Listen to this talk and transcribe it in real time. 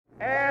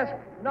Ask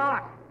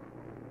not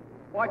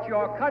what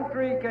your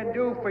country can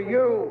do for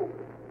you.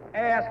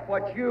 Ask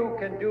what you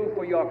can do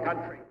for your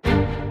country.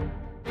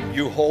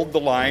 You hold the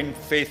line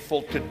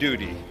faithful to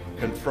duty,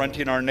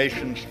 confronting our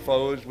nation's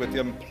foes with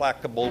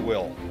implacable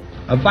will.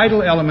 A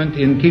vital element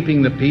in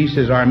keeping the peace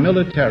is our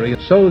military,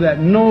 so that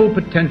no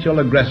potential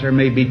aggressor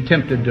may be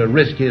tempted to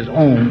risk his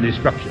own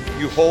destruction.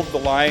 You hold the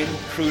line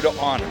true to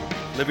honor,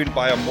 living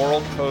by a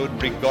moral code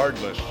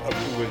regardless of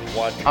who is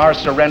watching. Our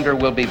surrender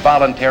will be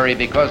voluntary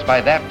because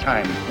by that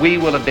time we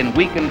will have been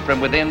weakened from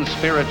within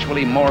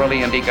spiritually,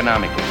 morally, and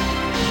economically.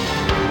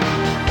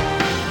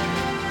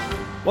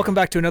 Welcome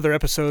back to another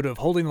episode of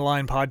Holding the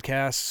Line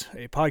Podcast,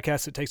 a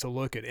podcast that takes a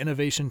look at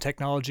innovation,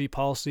 technology,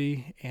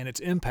 policy, and its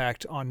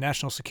impact on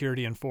national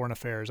security and foreign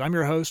affairs. I'm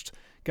your host,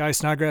 Guy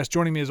Snodgrass.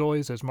 Joining me as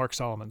always is Mark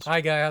Solomons.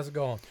 Hi, Guy. How's it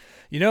going?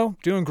 You know,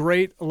 doing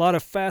great. A lot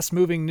of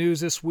fast-moving news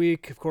this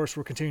week. Of course,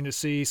 we're continuing to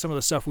see some of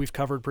the stuff we've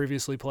covered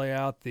previously play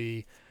out.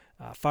 The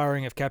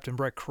firing of Captain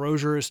Brett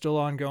Crozier is still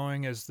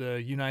ongoing as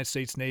the United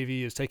States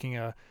Navy is taking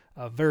a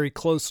very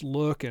close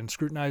look and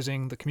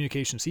scrutinizing the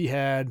communications he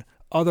had,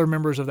 other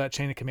members of that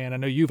chain of command. I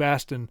know you've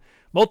asked in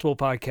multiple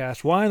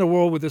podcasts, why in the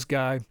world would this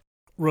guy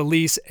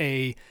release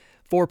a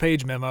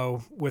 4-page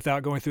memo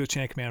without going through the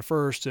chain of command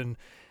first? And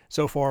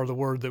so far, the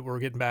word that we're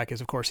getting back is,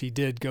 of course, he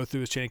did go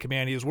through his chain of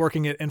command. He was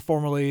working it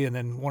informally and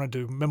then wanted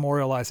to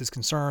memorialize his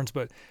concerns.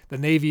 But the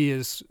Navy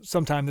is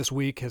sometime this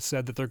week has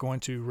said that they're going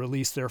to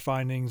release their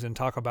findings and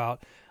talk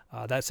about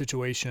that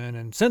situation.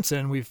 And since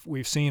then,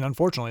 we've seen,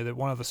 unfortunately, that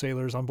one of the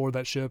sailors on board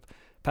that ship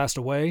passed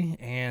away.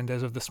 And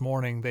as of this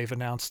morning, they've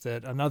announced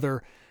that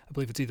another, I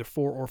believe it's either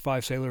 4 or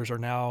 5 sailors are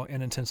now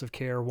in intensive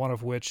care, one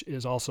of which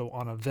is also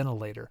on a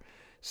ventilator.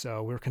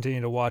 So we're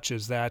continuing to watch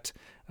as that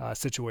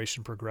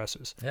situation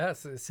progresses. Yeah,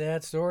 it's a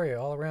sad story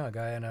all around,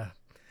 Guy. And I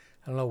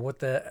don't know what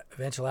the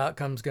eventual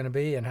outcome is going to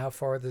be and how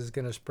far this is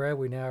going to spread.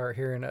 We now are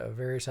hearing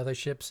various other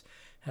ships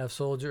have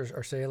soldiers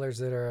or sailors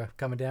that are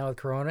coming down with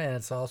corona, and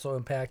it's also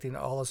impacting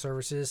all the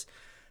services.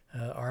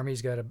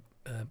 Army's got a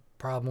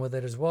problem with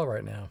it as well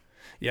right now.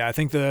 Yeah, I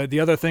think the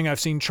other thing I've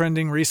seen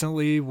trending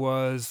recently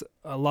was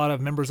a lot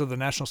of members of the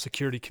national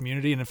security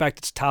community. And in fact,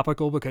 it's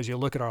topical because you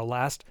look at our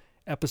last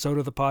episode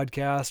of the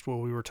podcast where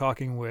we were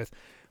talking with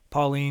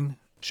Pauline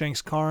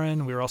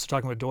Shanks-Karin. We were also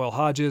talking with Doyle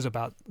Hodges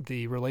about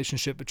the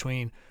relationship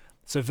between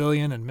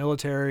civilian and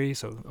military.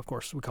 So, of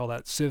course, we call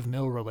that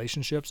civ-mil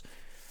relationships,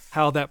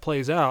 how that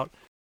plays out.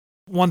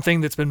 One thing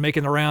that's been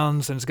making the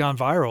rounds and has gone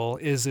viral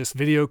is this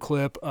video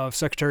clip of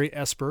Secretary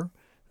Esper,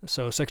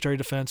 so Secretary of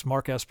Defense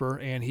Mark Esper,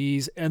 and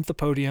he's at the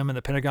podium in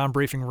the Pentagon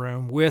briefing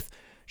room with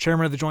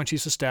Chairman of the Joint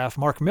Chiefs of Staff,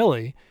 Mark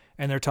Milley,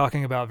 and they're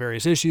talking about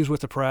various issues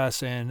with the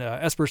press, and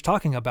Esper's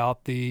talking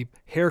about the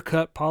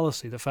haircut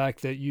policy, the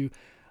fact that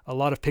a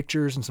lot of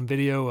pictures and some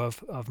video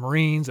of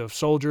Marines, of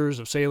soldiers,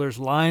 of sailors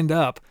lined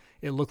up,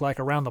 it looked like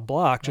around the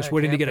block, just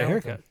waiting to get a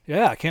haircut.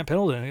 Yeah, Camp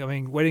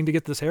Pendleton, waiting to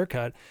get this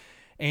haircut.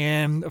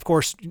 And, of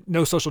course,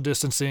 no social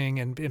distancing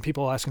and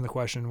people asking the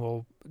question,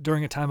 well,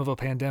 during a time of a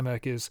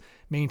pandemic, is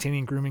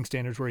maintaining grooming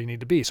standards where you need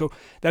to be? So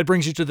that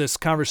brings you to this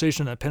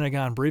conversation in the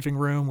Pentagon briefing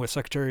room with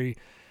Secretary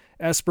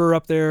Esper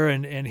up there,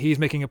 and he's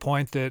making a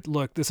point that,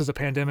 look, this is a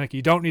pandemic.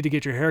 You don't need to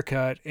get your hair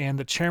cut. And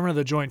the chairman of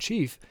the Joint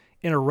Chief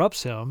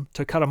interrupts him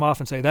to cut him off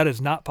and say, that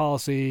is not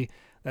policy.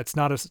 That's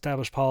not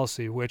established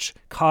policy, which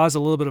caused a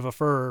little bit of a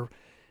furor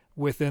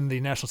within the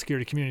national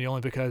security community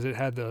only because it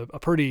had a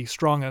pretty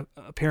strong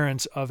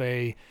appearance of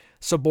a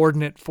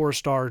subordinate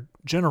 4-star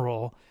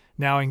general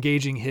now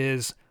engaging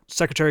his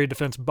Secretary of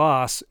Defense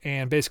boss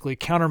and basically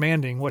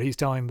countermanding what he's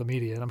telling the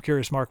media. And I'm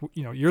curious, Mark,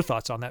 your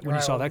thoughts on that when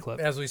you saw that clip.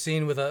 As we've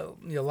seen with a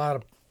lot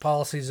of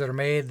policies that are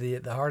made,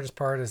 the hardest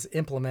part is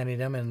implementing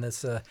them. And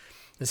this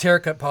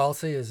haircut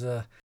policy is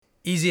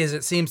easy as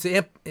it seems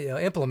to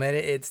implement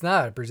it. It's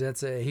not. It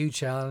presents a huge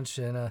challenge,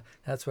 and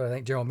that's what I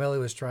think General Milley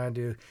was trying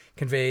to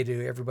convey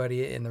to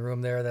everybody in the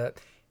room there, that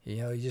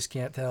you just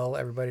can't tell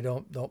everybody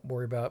don't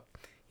worry about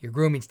your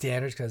grooming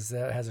standards, because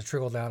that has a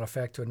trickle-down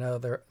effect to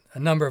a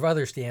number of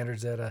other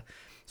standards that a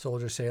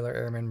soldier, sailor,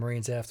 airman,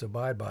 Marines have to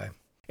abide by.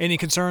 Any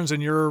concerns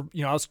in your,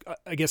 I was,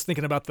 I guess,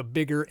 thinking about the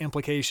bigger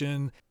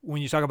implication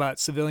when you talk about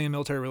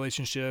civilian-military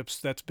relationships,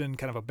 that's been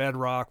kind of a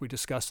bedrock. We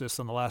discussed this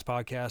on the last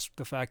podcast,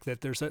 the fact that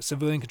there's that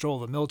civilian control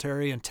of the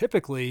military, and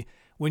typically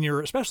when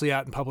you're especially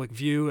out in public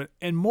view,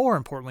 and more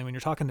importantly, when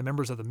you're talking to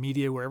members of the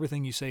media where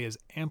everything you say is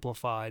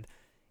amplified,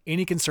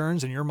 any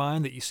concerns in your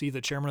mind that you see the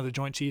chairman of the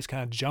Joint Chiefs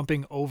kind of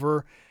jumping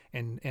over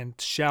and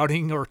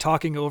shouting or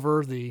talking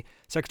over the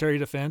Secretary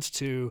of Defense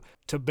to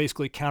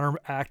basically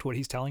counteract what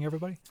he's telling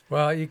everybody?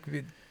 Well, if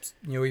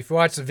you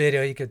watch the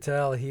video, you could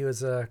tell he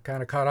was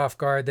kind of caught off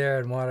guard there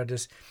and wanted to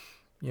just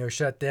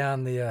shut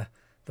down the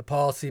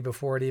policy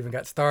before it even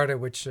got started,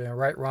 which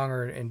right, wrong,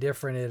 or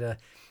indifferent,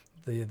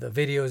 the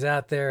video's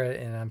out there,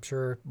 and I'm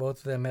sure both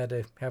of them had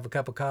to have a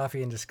cup of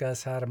coffee and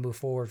discuss how to move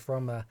forward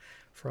from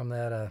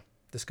that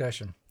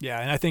discussion. Yeah,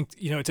 and I think,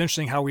 it's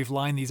interesting how we've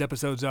lined these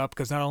episodes up,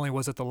 because not only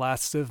was it the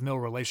last Civ-Mil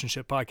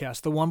relationship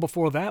podcast, the one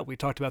before that, we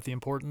talked about the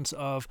importance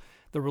of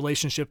the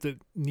relationship that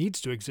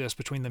needs to exist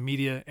between the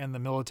media and the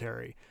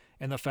military.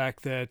 And the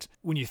fact that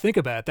when you think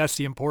about it, that's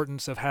the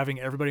importance of having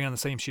everybody on the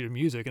same sheet of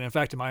music. And in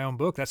fact, in my own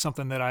book, that's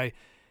something that I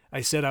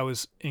said I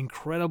was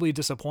incredibly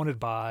disappointed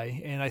by.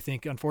 And I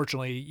think,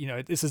 unfortunately,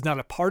 this is not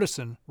a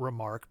partisan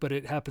remark, but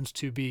it happens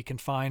to be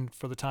confined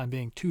for the time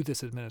being to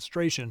this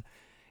administration.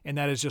 And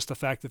that is just the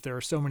fact that there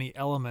are so many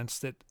elements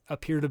that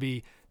appear to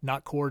be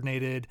not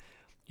coordinated.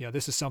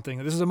 This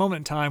is a moment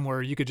in time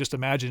where you could just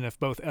imagine if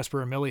both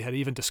Esper and Milley had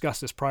even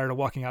discussed this prior to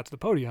walking out to the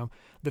podium,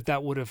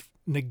 that would have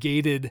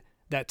negated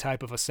that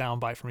type of a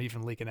soundbite from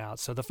even leaking out.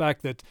 So the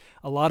fact that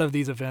a lot of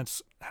these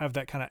events have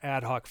that kind of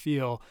ad hoc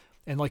feel,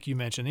 and like you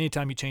mentioned,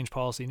 anytime you change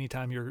policy,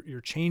 anytime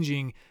you're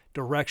changing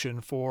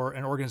direction for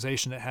an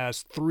organization that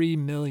has 3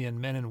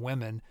 million men and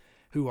women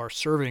who are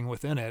serving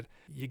within it,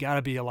 you got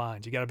to be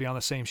aligned. You got to be on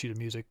the same sheet of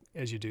music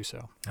as you do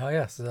so. Oh,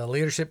 yes. The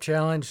leadership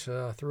challenge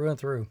through and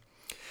through.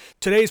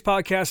 Today's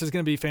podcast is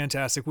going to be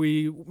fantastic.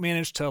 We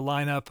managed to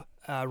line up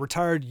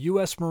retired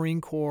U.S.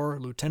 Marine Corps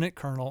Lieutenant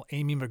Colonel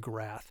Amy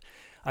McGrath.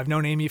 I've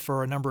known Amy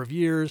for a number of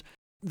years.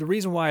 The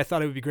reason why I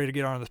thought it would be great to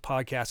get her on this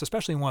podcast,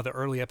 especially in one of the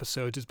early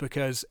episodes, is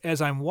because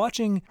as I'm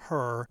watching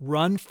her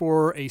run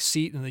for a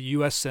seat in the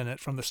U.S. Senate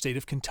from the state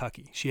of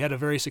Kentucky, she had a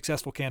very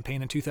successful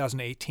campaign in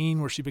 2018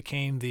 where she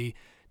became the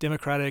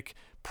Democratic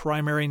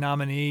primary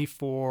nominee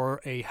for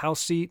a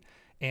House seat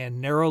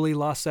and narrowly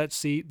lost that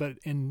seat. But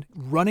in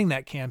running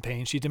that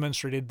campaign, she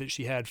demonstrated that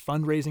she had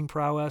fundraising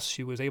prowess.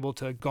 She was able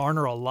to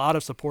garner a lot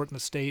of support in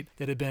the state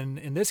that had been,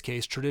 in this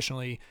case,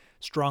 traditionally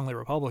strongly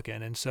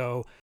Republican. And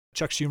so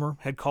Chuck Schumer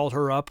had called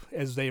her up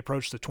as they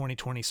approached the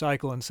 2020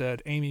 cycle and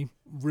said, Amy,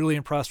 really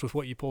impressed with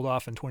what you pulled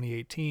off in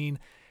 2018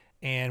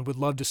 and would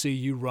love to see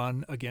you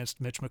run against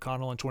Mitch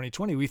McConnell in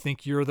 2020. We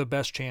think you're the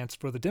best chance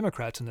for the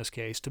Democrats in this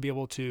case to be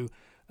able to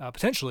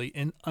potentially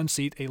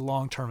unseat a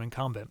long-term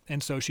incumbent.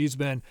 And so she's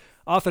been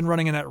off and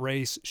running in that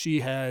race. She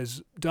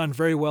has done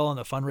very well on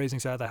the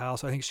fundraising side of the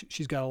house. I think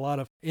she's got a lot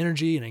of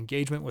energy and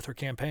engagement with her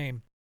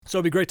campaign. So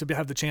it'd be great to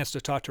have the chance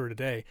to talk to her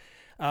today.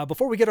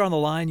 Before we get her on the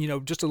line,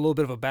 just a little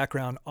bit of a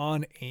background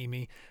on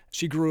Amy.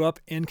 She grew up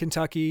in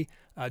Kentucky,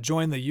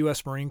 joined the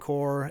U.S. Marine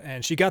Corps,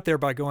 and she got there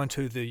by going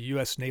to the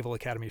U.S. Naval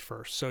Academy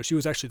first. So she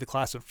was actually the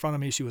class in front of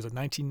me. She was a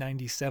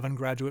 1997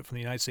 graduate from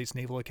the United States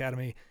Naval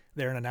Academy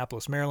there in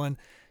Annapolis, Maryland.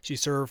 She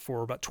served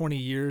for about 20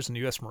 years in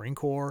the U.S. Marine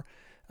Corps.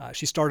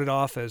 She started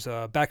off as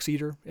a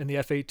backseater in the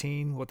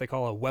F-18, what they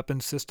call a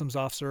weapons systems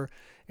officer.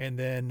 And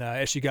then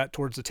as she got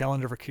towards the tail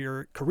end of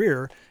her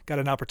career, got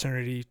an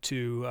opportunity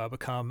to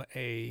become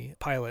a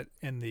pilot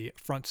in the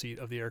front seat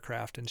of the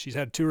aircraft. And she's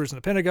had tours in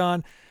the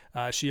Pentagon.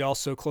 She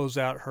also closed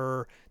out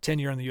her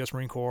tenure in the U.S.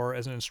 Marine Corps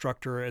as an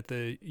instructor at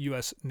the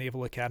U.S.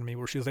 Naval Academy,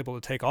 where she was able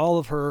to take all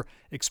of her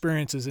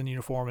experiences in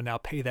uniform and now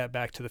pay that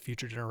back to the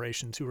future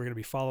generations who are going to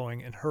be following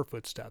in her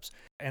footsteps.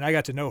 And I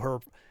got to know her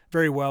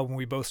very well when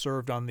we both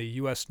served on the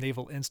U.S.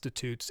 Naval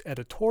Institute's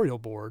editorial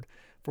board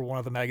for one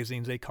of the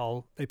magazines they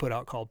put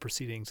out called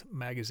Proceedings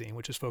Magazine,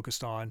 which is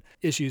focused on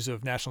issues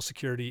of national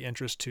security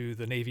interest to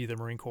the Navy, the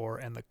Marine Corps,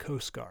 and the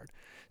Coast Guard.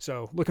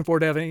 So looking forward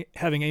to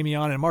having Amy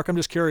on. And Mark, I'm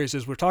just curious,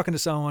 as we're talking to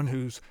someone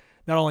who's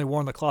not only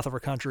worn the cloth of our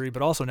country,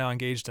 but also now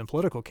engaged in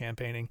political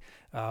campaigning,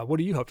 what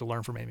do you hope to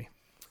learn from Amy?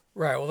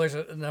 Right. Well, there's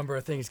a number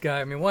of things,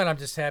 Guy. I mean, one, I'm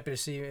just happy to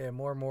see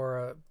more and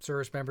more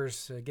service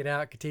members get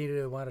out,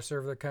 continue to want to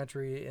serve their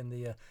country in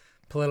the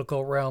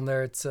political realm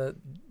there. It's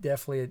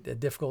definitely a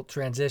difficult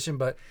transition,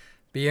 but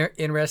be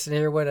interested to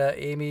hear what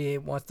Amy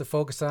wants to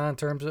focus on in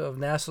terms of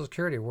national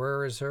security.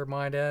 Where is her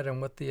mind at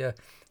and what the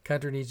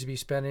country needs to be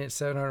spending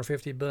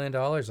 $750 billion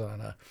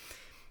on?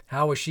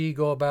 How will she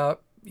go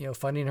about,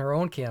 funding her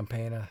own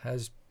campaign?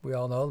 As we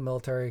all know, the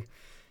military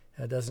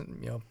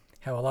doesn't,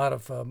 have a lot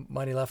of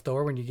money left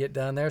over when you get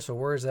down there. So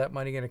where is that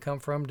money going to come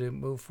from to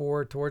move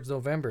forward towards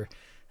November?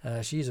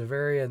 She's a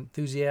very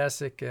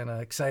enthusiastic and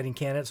exciting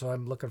candidate, so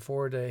I'm looking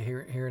forward to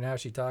hearing how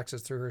she talks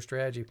us through her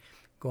strategy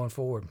going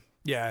forward.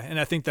 Yeah, and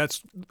I think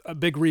that's a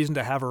big reason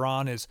to have her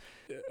on is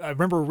I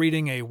remember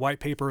reading a white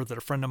paper that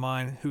a friend of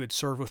mine who had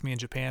served with me in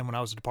Japan when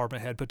I was a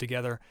department head put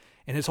together,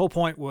 and his whole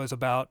point was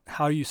about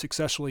how you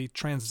successfully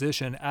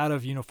transition out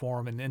of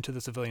uniform and into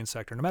the civilian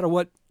sector, no matter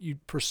what you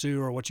pursue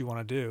or what you want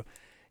to do.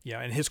 Yeah,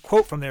 and his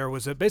quote from there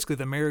was that basically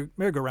the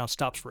merry-go-round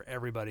stops for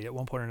everybody at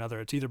one point or another.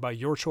 It's either by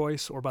your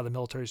choice or by the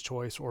military's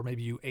choice, or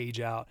maybe you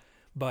age out.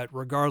 But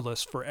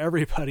regardless, for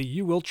everybody,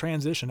 you will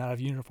transition out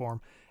of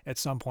uniform at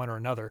some point or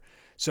another.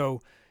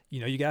 So,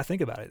 you got to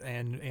think about it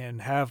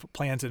and have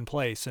plans in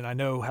place. And I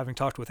know, having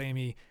talked with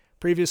Amy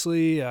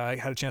previously, I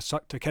had a chance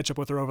to catch up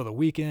with her over the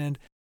weekend.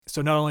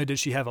 So not only did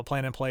she have a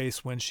plan in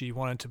place when she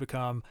wanted to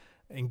become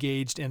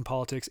engaged in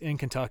politics in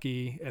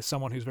Kentucky as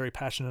someone who's very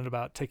passionate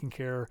about taking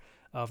care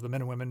of the men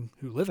and women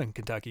who live in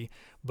Kentucky.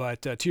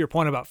 But to your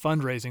point about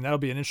fundraising, that'll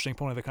be an interesting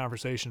point of the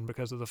conversation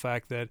because of the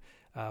fact that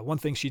one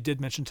thing she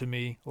did mention to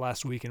me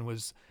last weekend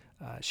was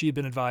she had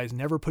been advised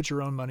never put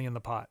your own money in the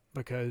pot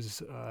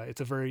because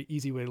it's a very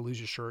easy way to lose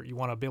your shirt. You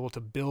want to be able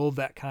to build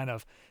that kind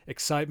of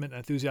excitement and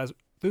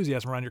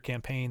enthusiasm around your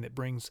campaign that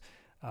brings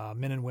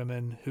men and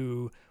women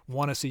who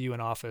want to see you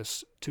in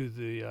office to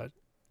the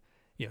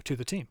to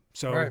the team.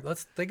 So, all right,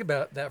 let's think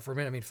about that for a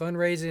minute. I mean,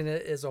 fundraising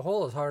as a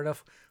whole is hard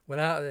enough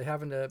without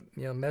having to,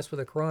 mess with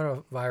the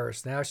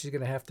coronavirus. Now she's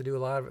going to have to do a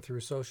lot of it through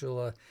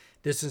social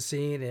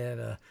distancing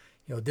and,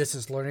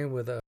 distance learning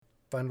with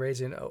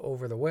fundraising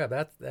over the web.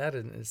 That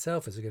in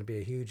itself is going to be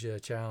a huge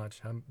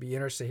challenge. I'm be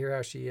interested to hear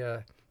how she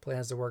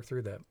plans to work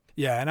through that.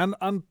 Yeah, and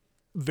I'm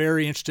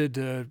very interested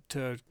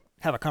to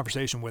have a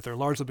conversation with her,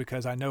 largely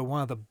because I know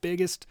one of the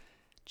biggest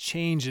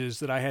changes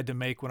that I had to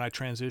make when I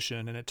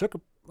transitioned, and it took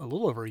a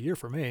little over a year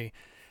for me,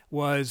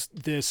 was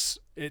this.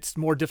 It's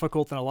more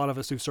difficult than a lot of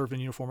us who've served in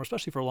uniform,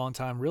 especially for a long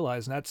time,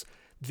 realize, and that's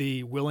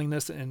the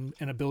willingness and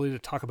ability to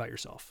talk about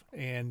yourself.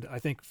 And I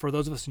think for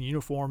those of us in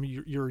uniform,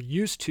 you're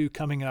used to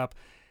coming up,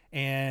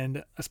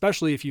 and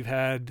especially if you've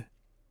had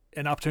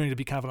an opportunity to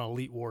be kind of an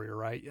elite warrior,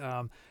 right?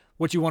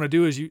 What you want to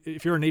do is,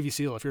 if you're a Navy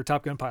SEAL, if you're a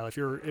Top Gun pilot,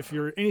 if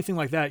you're anything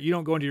like that, you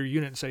don't go into your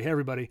unit and say, "Hey,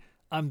 everybody,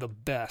 I'm the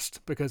best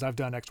because I've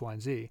done X, Y,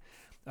 and Z."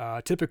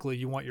 Typically,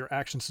 you want your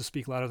actions to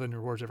speak louder than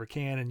your words ever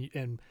can,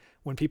 and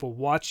when people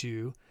watch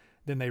you,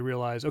 then they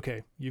realize,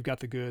 okay, you've got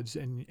the goods,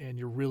 and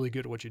you're really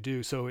good at what you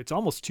do. So it's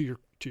almost to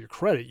your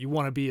credit. You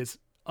want to be as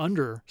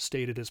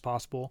understated as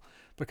possible,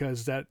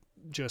 because that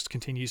just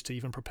continues to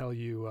even propel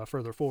you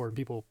further forward.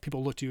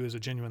 People look to you as a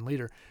genuine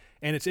leader.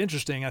 And it's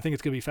interesting. I think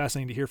it's going to be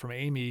fascinating to hear from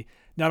Amy.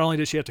 Not only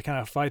does she have to kind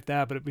of fight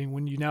that, but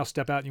when you now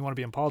step out and you want to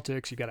be in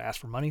politics, you got to ask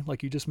for money,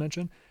 like you just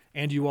mentioned,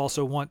 and you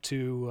also want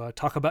to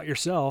talk about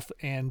yourself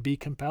and be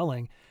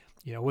compelling.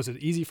 Was it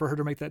easy for her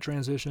to make that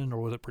transition, or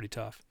was it pretty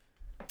tough?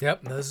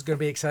 Yep, this is going to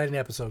be an exciting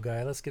episode,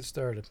 Guy. Let's get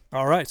started.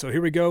 All right, so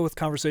here we go with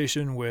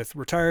conversation with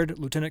retired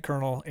Lieutenant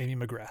Colonel Amy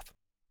McGrath.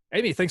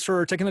 Amy, thanks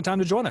for taking the time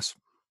to join us.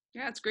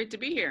 Yeah, it's great to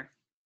be here.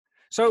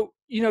 So,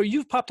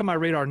 you've popped on my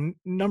radar a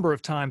number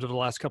of times over the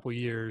last couple of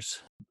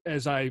years.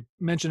 As I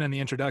mentioned in the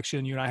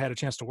introduction, you and I had a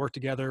chance to work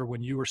together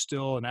when you were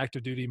still an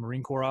active duty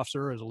Marine Corps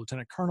officer as a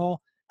lieutenant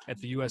colonel at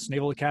the U.S.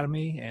 Naval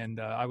Academy, and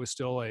I was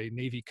still a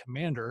Navy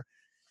commander.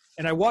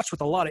 And I watched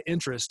with a lot of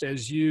interest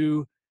as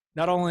you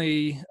not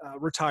only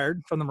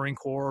retired from the Marine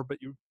Corps,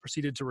 but you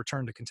proceeded to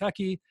return to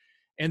Kentucky.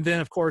 And then,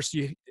 of course,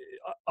 you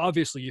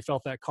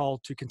felt that call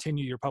to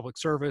continue your public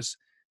service,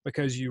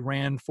 because you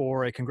ran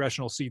for a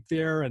congressional seat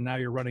there, and now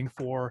you're running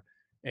for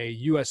a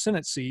U.S.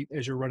 Senate seat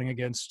as you're running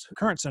against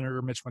current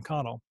Senator Mitch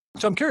McConnell.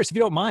 So I'm curious, if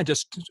you don't mind,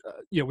 just,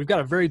 we've got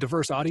a very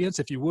diverse audience.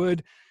 If you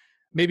would,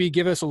 maybe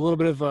give us a little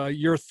bit of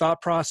your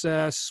thought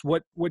process.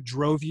 What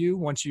drove you,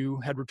 once you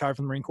had retired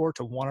from the Marine Corps,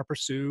 to want to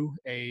pursue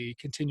a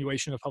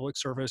continuation of public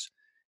service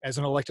as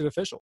an elected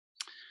official?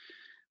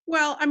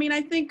 Well,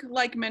 I think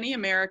like many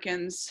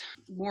Americans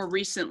more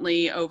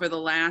recently over the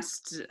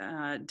last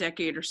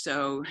decade or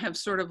so have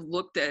sort of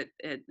looked at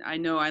it. I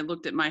know I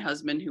looked at my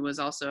husband, who was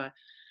also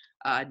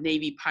a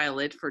Navy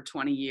pilot for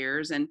 20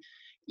 years. And,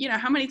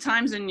 how many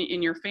times in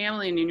your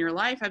family and in your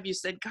life have you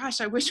said,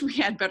 gosh, I wish we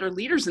had better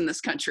leaders in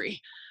this country?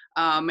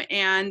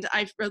 And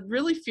I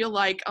really feel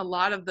like a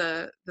lot of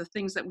the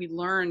things that we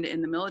learned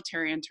in the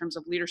military in terms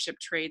of leadership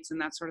traits and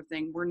that sort of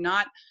thing were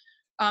not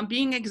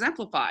being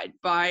exemplified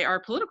by our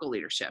political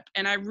leadership.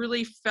 And I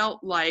really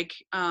felt like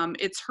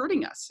it's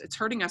hurting us. It's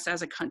hurting us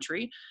as a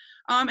country.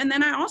 And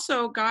then I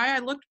also, Guy, I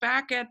looked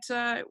back at,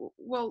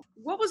 what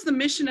was the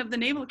mission of the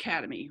Naval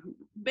Academy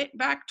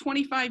back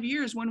 25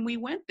 years when we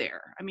went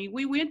there?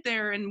 We went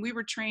there and we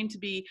were trained to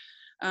be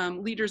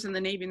leaders in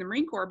the Navy and the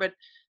Marine Corps, but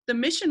the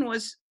mission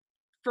was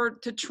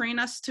to train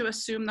us to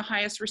assume the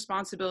highest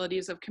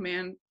responsibilities of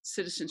command,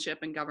 citizenship,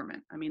 and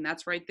government.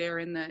 That's right there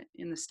in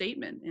the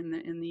statement,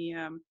 in the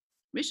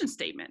mission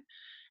statement.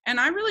 And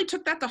I really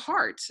took that to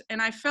heart.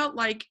 And I felt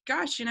like,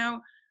 gosh,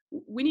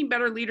 we need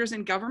better leaders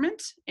in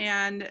government.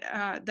 And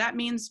that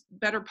means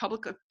better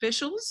public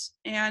officials.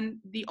 And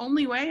the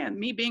only way, and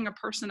me being a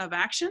person of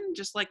action,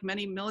 just like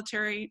many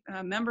military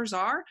members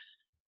are,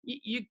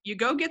 you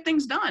go get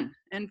things done.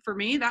 And for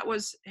me, that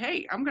was,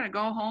 hey, I'm going to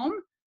go home,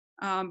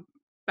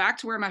 back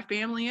to where my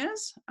family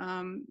is.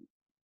 And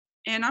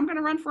I'm going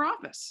to run for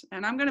office.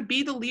 And I'm going to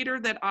be the leader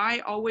that I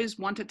always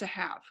wanted to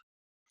have.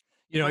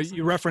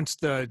 You referenced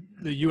the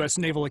U.S.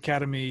 Naval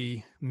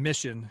Academy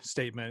mission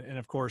statement. And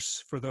of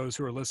course, for those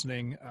who are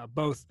listening,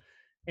 both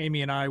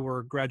Amy and I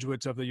were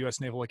graduates of the U.S.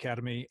 Naval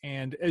Academy.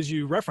 And as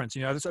you referenced,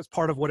 that's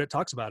part of what it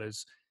talks about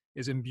is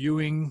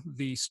imbuing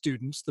the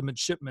students, the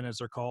midshipmen as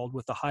they're called,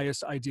 with the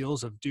highest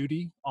ideals of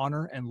duty,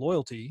 honor, and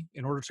loyalty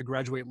in order to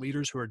graduate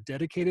leaders who are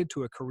dedicated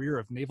to a career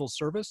of naval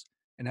service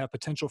and have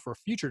potential for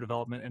future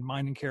development in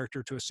mind and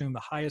character to assume the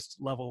highest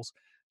levels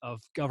of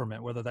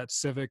government, whether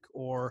that's civic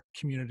or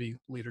community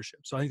leadership.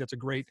 So I think that's a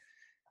great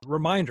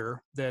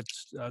reminder that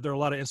there are a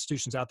lot of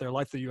institutions out there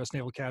like the U.S.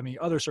 Naval Academy,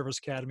 other service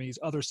academies,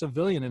 other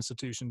civilian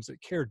institutions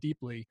that care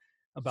deeply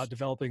about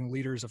developing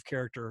leaders of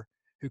character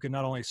who can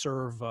not only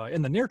serve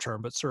in the near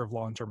term, but serve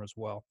long term as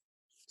well.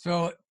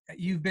 So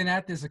you've been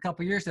at this a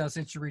couple of years now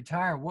since you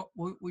retired. What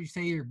would you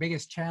say your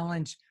biggest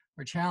challenge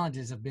or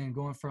challenges have been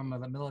going from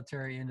the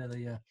military into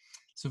the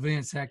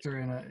civilian sector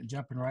and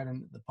jumping right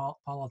into the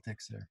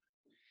politics there?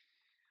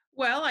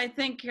 Well, I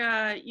think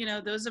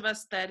those of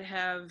us that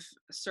have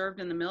served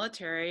in the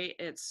military,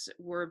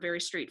 we're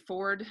very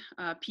straightforward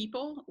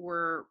people.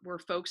 We're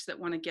folks that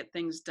want to get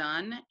things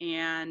done,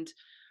 and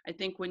I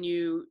think when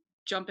you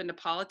jump into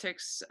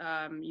politics,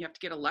 you have to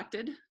get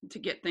elected to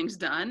get things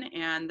done,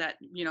 and that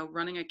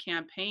running a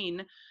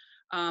campaign,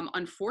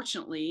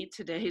 unfortunately,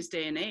 today's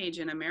day and age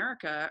in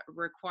America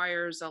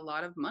requires a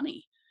lot of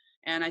money,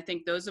 and I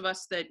think those of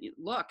us that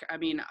look, I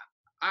mean,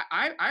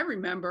 I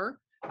remember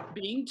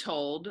being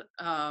told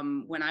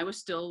when I was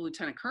still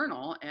lieutenant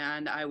colonel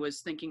and I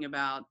was thinking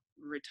about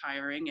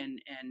retiring and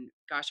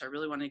gosh, I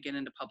really want to get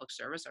into public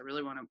service. I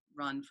really want to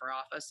run for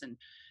office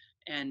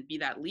and be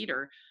that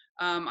leader.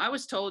 I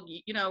was told,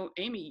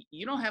 Amy,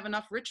 you don't have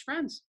enough rich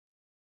friends.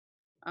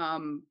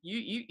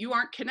 You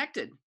aren't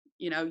connected.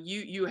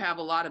 You have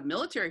a lot of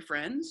military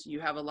friends. You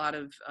have a lot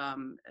of a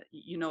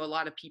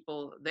lot of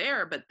people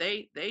there, but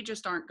they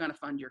just aren't going to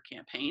fund your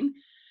campaign,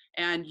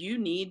 and you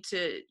need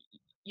to,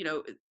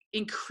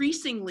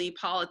 increasingly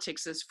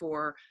politics is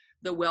for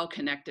the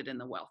well-connected and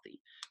the wealthy,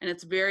 and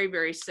it's very,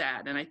 very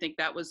sad. And I think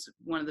that was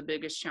one of the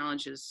biggest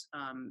challenges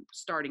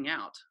starting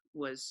out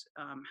was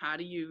how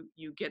do you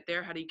get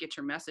there? How do you get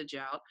your message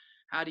out?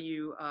 How do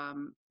you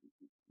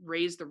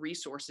raise the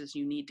resources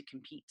you need to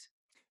compete?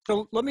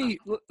 So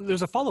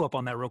there's a follow-up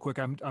on that real quick.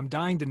 I'm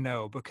dying to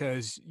know,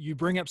 because you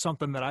bring up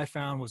something that I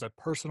found was a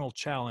personal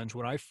challenge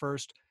when I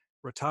first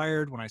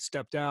retired, when I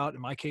stepped out.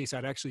 In my case,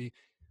 I'd actually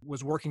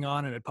was working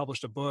on and had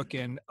published a book,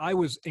 and I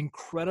was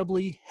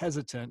incredibly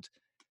hesitant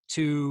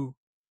to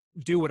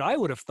do what I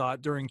would have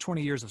thought during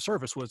 20 years of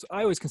service was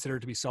I always considered it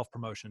to be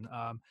self-promotion,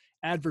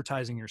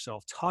 advertising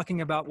yourself, talking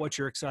about what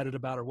you're excited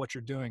about or what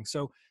you're doing.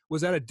 So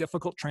was that a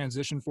difficult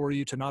transition for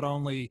you to not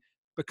only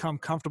become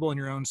comfortable in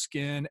your own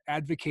skin,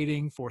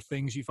 advocating for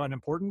things you find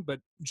important,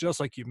 but just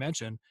like you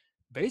mentioned,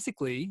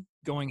 basically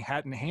going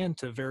hat in hand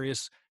to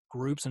various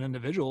groups and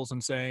individuals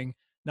and saying,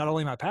 not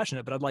only am I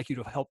passionate, but I'd like you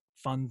to help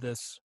fund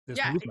this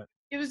movement?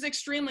 It was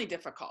extremely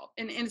difficult.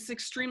 And it's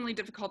extremely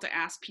difficult to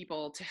ask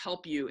people to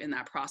help you in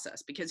that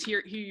process, because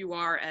here you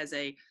are as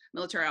a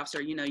military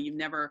officer, you've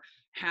never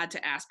had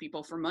to ask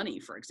people for money,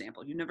 for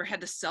example. You never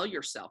had to sell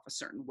yourself a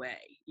certain way.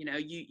 You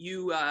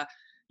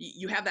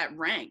have that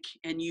rank,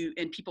 and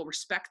people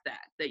respect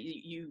that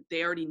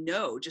they already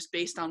know just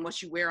based on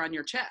what you wear on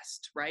your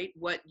chest, right?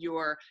 What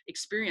your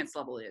experience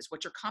level is,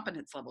 what your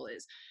competence level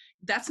is.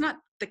 That's not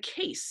the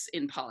case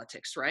in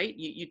politics, right?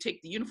 You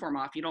take the uniform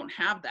off, you don't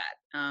have that.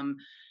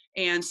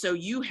 And so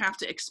you have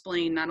to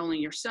explain not only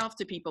yourself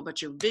to people,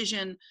 but your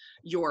vision,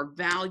 your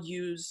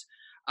values.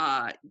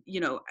 I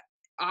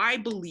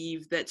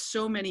believe that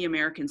so many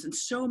Americans and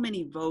so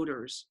many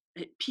voters,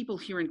 people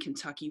here in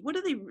Kentucky, what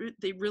do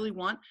they really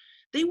want?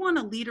 They want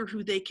a leader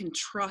who they can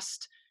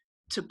trust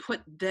to put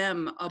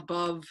them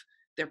above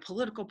their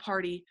political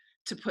party,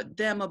 to put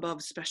them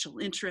above special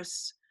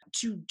interests,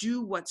 to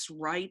do what's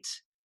right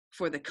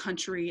for the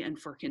country and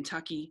for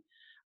Kentucky.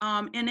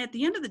 And at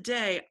the end of the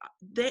day,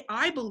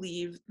 I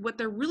believe what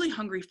they're really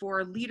hungry for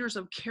are leaders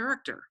of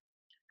character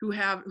who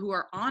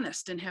are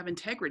honest and have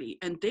integrity.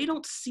 And they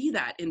don't see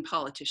that in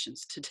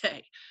politicians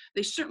today.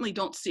 They certainly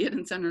don't see it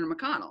in Senator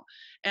McConnell.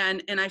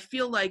 And I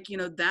feel like,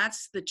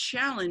 that's the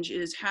challenge,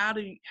 is how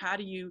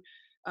do you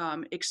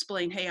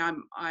explain, hey,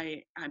 I'm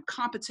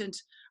competent,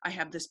 I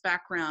have this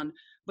background,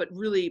 but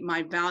really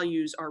my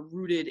values are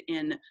rooted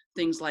in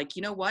things like,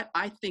 what?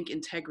 I think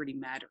integrity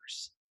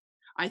matters.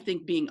 I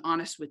think being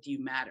honest with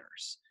you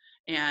matters.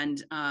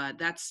 And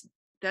that's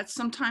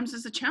sometimes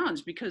is a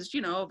challenge because,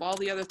 of all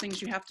the other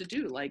things you have to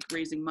do, like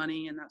raising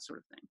money and that sort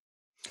of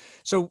thing.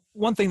 So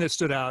one thing that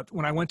stood out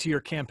when I went to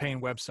your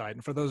campaign website,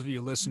 and for those of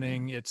you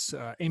listening, it's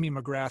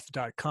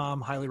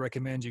amymcgrath.com. Highly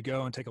recommend you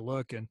go and take a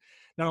look and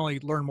not only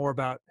learn more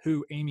about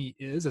who Amy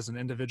is as an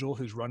individual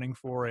who's running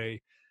for a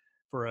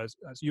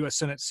U.S.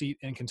 Senate seat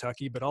in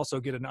Kentucky, but also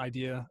get an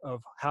idea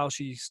of how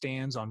she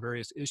stands on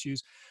various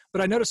issues.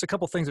 But I noticed a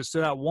couple things that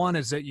stood out. One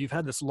is that you've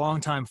had this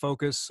long time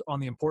focus on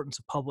the importance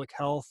of public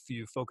health.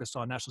 You focused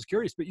on national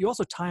security, but you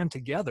also tie them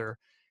together.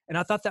 And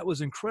I thought that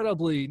was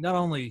incredibly, not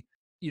only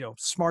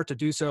smart to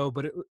do so,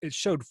 but it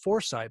showed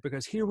foresight,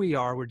 because here we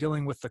are, we're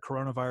dealing with the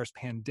coronavirus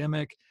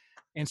pandemic.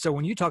 And so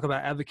when you talk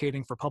about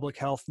advocating for public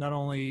health, not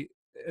only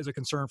as a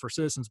concern for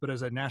citizens, but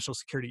as a national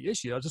security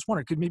issue, I just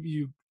wondered, could maybe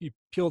you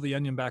peel the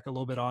onion back a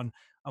little bit on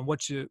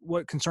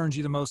what concerns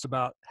you the most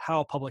about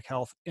how public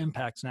health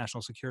impacts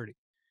national security?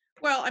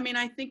 Well,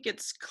 I think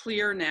it's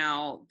clear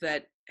now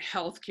that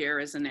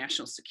healthcare is a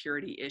national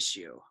security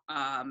issue.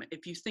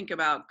 If you think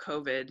about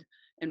COVID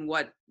and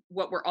what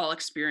we're all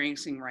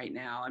experiencing right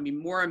now,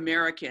 more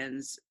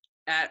Americans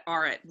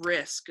are at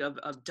risk of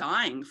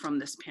dying from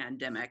this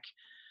pandemic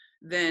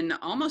than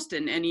almost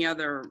in any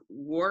other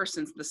war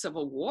since the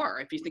Civil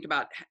War. If you think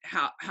about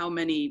how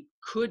many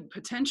could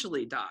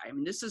potentially die,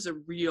 this is a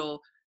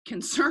real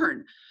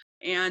concern.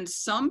 And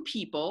some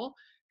people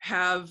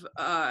have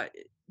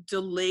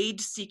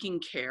delayed seeking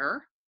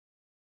care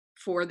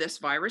for this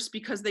virus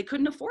because they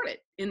couldn't afford it.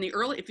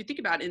 If you think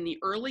about it, in the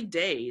early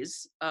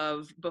days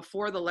of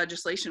before the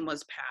legislation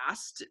was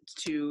passed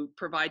to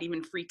provide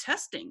even free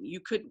testing,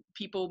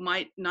 people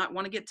might not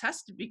want to get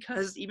tested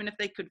because even if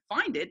they could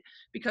find it,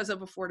 because of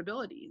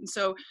affordability. And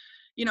so,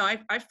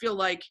 I feel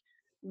like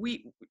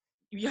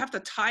you have to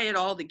tie it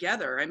all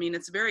together. I mean,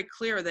 it's very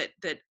clear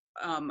that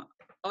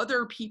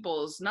other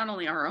people's, not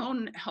only our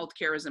own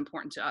healthcare is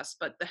important to us,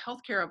 but the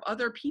healthcare of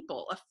other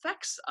people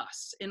affects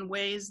us in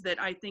ways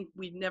that I think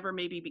we've never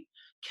maybe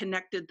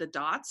connected the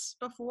dots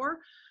before.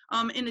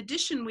 In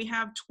addition, we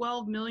have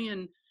 12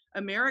 million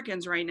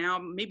Americans right now,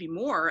 maybe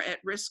more, at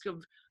risk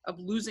of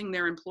losing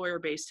their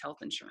employer-based health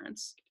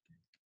insurance.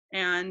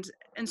 And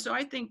so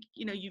I think,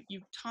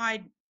 you've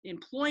tied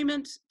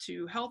employment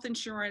to health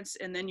insurance,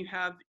 and then you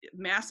have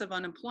massive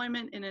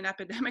unemployment in an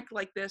epidemic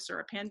like this or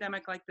a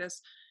pandemic like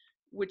this,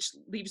 which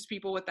leaves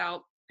people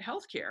without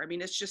health care. I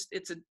mean, it's just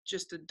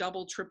a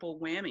double, triple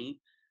whammy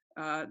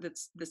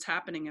that's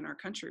happening in our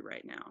country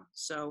right now.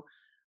 So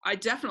I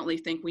definitely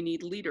think we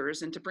need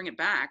leaders, and to bring it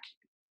back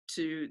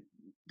to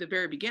the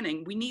very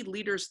beginning, we need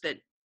leaders that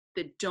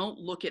don't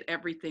look at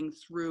everything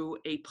through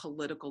a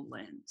political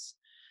lens.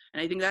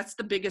 And I think that's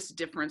the biggest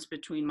difference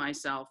between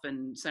myself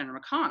and Senator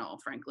McConnell,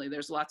 frankly.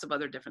 There's lots of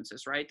other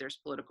differences, right? There's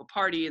political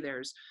party,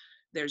 there's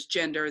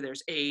gender,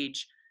 there's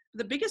age.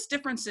 The biggest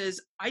difference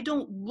is I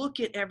don't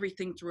look at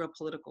everything through a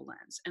political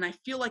lens. And I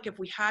feel like if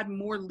we had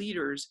more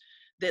leaders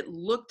that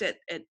looked at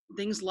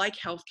things like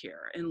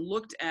healthcare and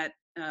looked at,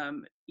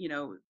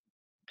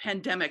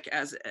 pandemic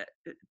as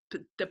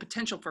the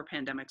potential for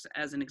pandemics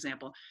as an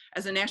example,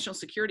 as a national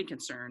security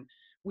concern,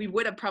 we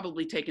would have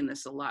probably taken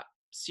this a lot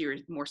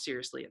more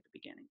seriously at the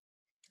beginning.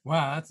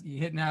 Wow,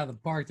 you're hitting out of the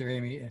park there,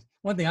 Amy.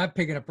 One thing I'm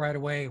picking up right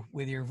away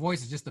with your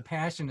voice is just the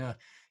passion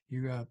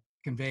you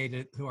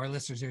conveyed to our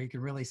listeners here. You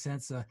can really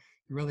sense you're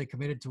really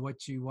committed to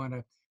what you want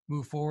to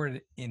move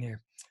forward in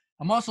here.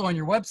 I'm also on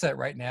your website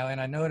right now, and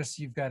I noticed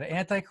you've got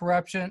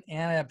anti-corruption,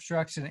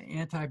 anti-obstruction, and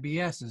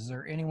anti-BS. Is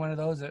there any one of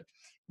those that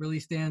really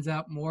stands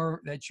out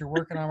more that you're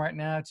working on right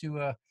now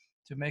to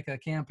make a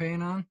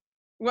campaign on?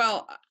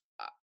 Well,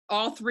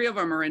 all three of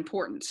them are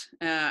important.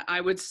 I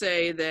would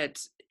say that,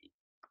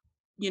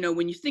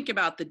 when you think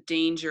about the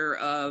danger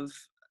of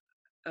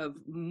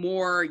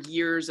more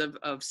years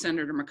of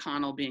Senator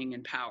McConnell being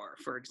in power,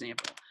 for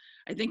example,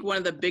 I think one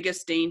of the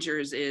biggest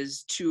dangers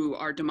is to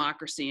our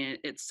democracy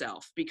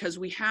itself, because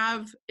we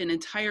have an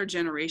entire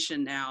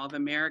generation now of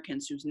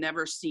Americans who's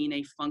never seen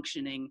a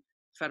functioning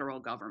federal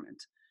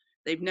government.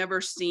 They've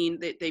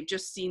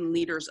just seen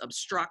leaders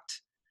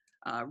obstruct,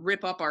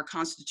 rip up our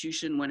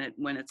Constitution when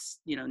it's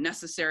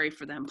necessary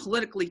for them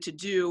politically to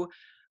do,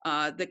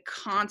 the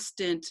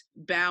constant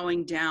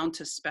bowing down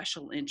to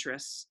special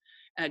interests,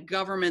 a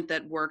government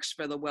that works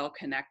for the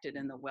well-connected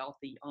and the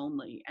wealthy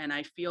only. And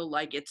I feel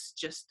like it's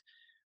just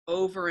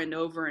over and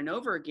over and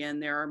over again,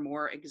 there are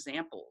more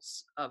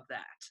examples of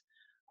that.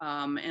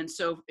 And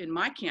so in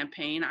my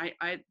campaign,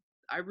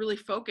 I really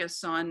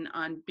focus on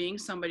being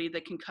somebody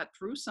that can cut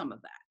through some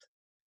of that.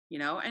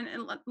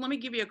 And let me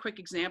give you a quick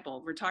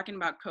example. We're talking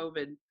about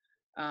COVID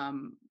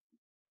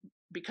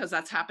because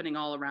that's happening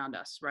all around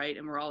us, right?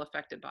 And we're all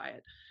affected by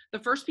it. The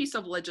first piece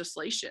of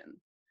legislation,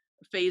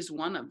 phase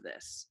one of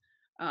this,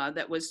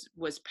 that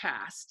was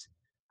passed,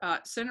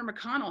 Senator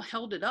McConnell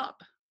held it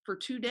up for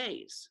 2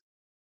 days,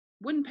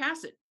 wouldn't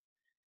pass it,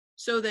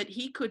 so that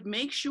he could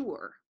make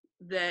sure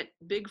that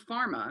Big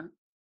Pharma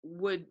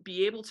would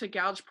be able to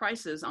gouge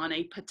prices on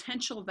a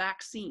potential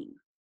vaccine,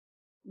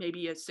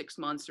 maybe 6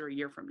 months or a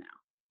year from now.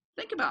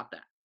 Think about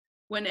that.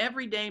 When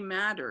every day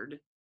mattered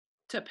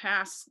to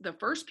pass the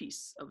first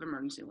piece of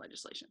emergency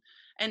legislation.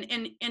 And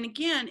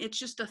again, it's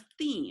just a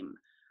theme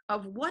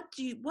of what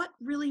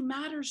really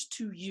matters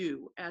to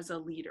you as a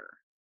leader.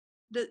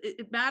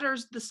 It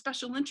matters, the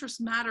special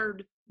interests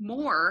mattered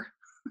more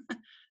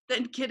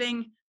than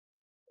getting,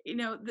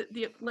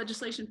 the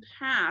legislation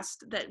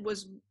passed that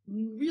was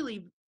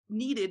really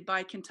needed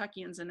by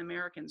Kentuckians and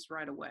Americans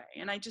right away.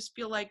 And I just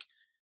feel like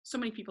so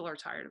many people are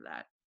tired of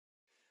that.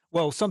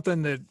 Well,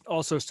 something that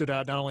also stood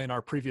out, not only in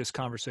our previous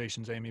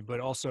conversations, Amy, but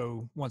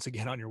also once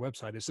again on your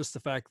website, is just the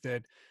fact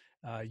that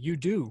you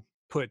do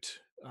put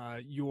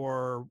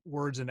your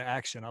words into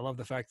action. I love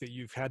the fact that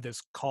you've had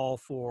this call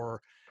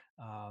for,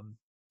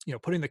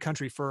 putting the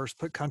country first,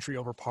 put country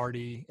over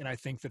party. And I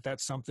think that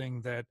that's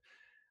something that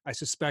I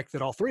suspect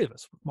that all three of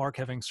us, Mark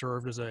having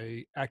served as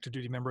a active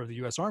duty member of the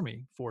U.S.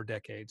 Army for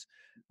decades,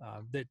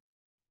 that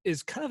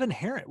is kind of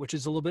inherent, which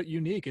is a little bit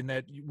unique in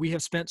that we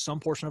have spent some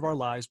portion of our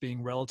lives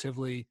being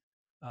relatively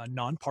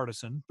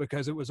nonpartisan,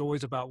 because it was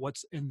always about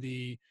what's in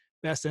the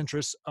best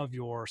interests of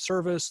your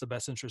service, the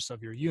best interests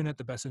of your unit,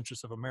 the best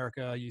interests of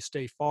America. You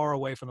stay far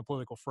away from the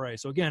political fray.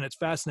 So again, it's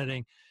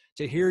fascinating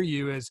to hear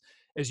you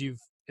as you've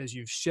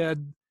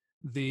shed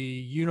the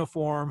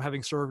uniform,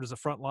 having served as a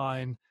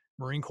frontline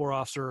Marine Corps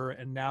officer,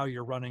 and now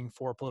you're running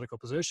for a political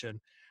position.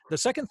 The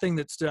second thing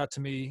that stood out to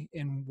me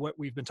in what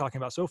we've been talking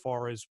about so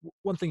far is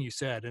one thing you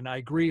said, and I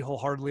agree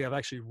wholeheartedly. I've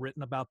actually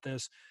written about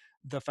this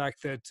the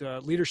fact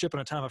that leadership in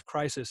a time of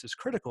crisis is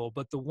critical.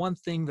 But the one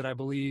thing that I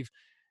believe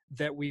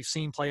that we've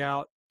seen play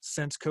out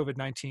since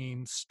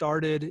COVID-19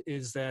 started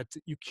is that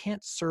you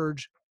can't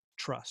surge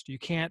trust. You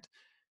can't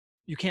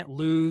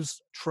lose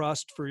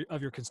trust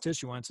of your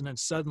constituents and then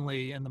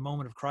suddenly in the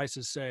moment of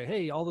crisis say,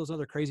 hey, all those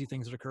other crazy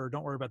things that occurred,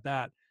 don't worry about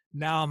that.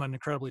 Now I'm an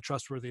incredibly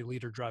trustworthy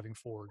leader driving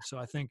forward. So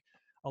I think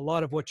a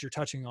lot of what you're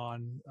touching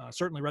on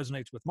certainly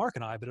resonates with Mark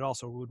and I, but it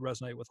also would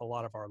resonate with a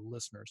lot of our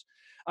listeners.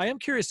 I am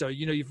curious though,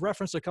 you've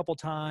referenced a couple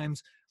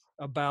times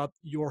about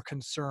your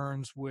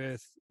concerns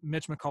with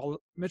Mitch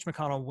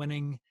McConnell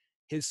winning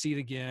his seat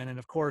again. And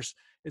of course,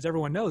 as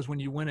everyone knows, when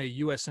you win a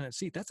U.S. Senate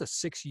seat, that's a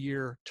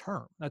 6-year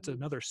term. That's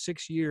another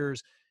 6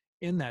 years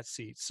in that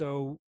seat.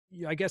 So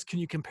I guess, can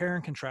you compare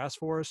and contrast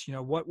for us?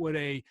 What would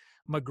a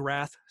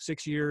McGrath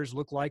 6 years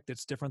look like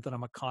that's different than a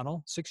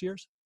McConnell 6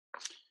 years?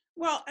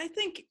 Well, I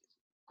think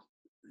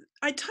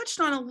I touched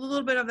on a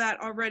little bit of that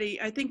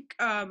already. I think,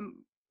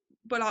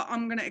 but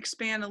I'm going to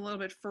expand a little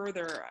bit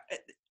further.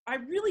 I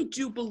really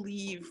do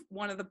believe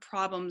one of the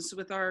problems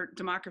with our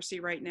democracy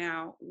right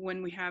now,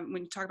 when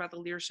you talk about the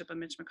leadership of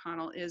Mitch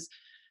McConnell, is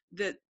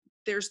that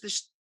there's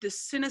this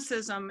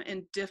cynicism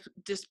and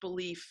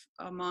disbelief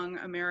among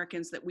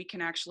Americans that we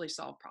can actually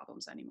solve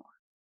problems anymore,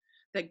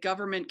 that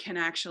government can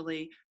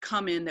actually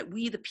come in, that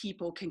we the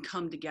people can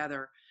come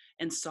together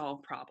and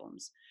solve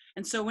problems.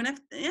 And so when I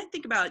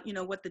think about,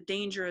 what the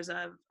danger is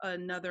of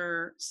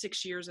another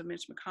 6 years of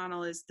Mitch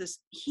McConnell is this,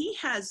 he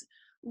has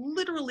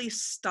literally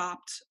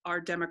stopped our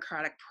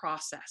democratic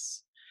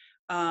process.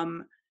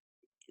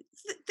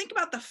 Think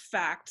about the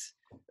fact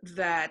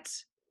that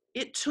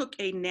it took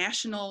a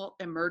national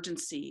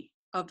emergency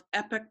of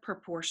epic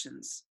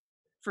proportions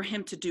for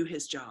him to do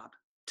his job,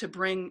 to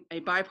bring a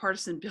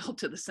bipartisan bill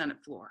to the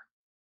Senate floor.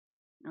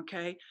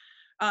 Okay.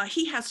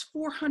 He has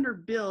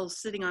 400 bills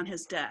sitting on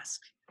his desk,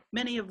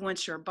 many of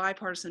which are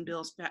bipartisan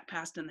bills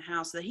passed in the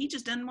House that he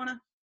just don't want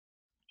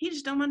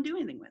to do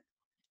anything with.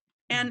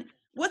 And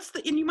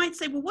and you might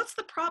say, well, what's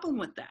the problem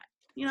with that?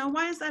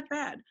 Why is that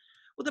bad?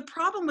 Well, the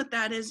problem with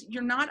that is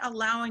you're not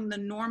allowing the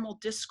normal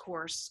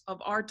discourse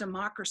of our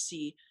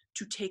democracy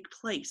to take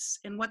place.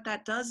 And what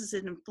that does is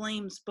it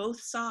inflames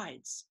both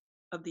sides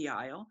of the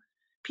aisle.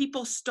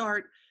 People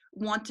start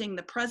wanting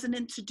the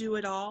president to do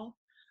it all.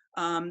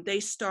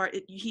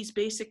 He's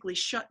basically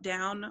shut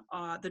down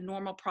the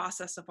normal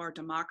process of our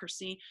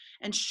democracy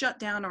and shut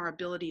down our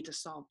ability to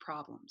solve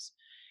problems.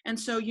 And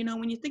so,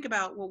 when you think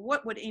about, well,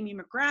 what would Amy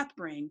McGrath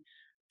bring?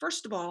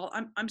 First of all,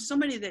 I'm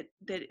somebody that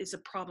is a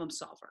problem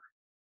solver.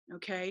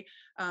 Okay.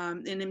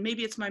 And then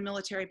maybe it's my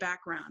military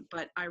background,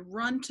 but I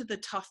run to the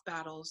tough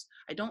battles.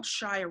 I don't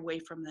shy away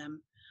from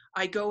them.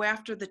 I go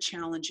after the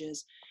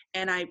challenges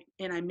and I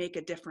make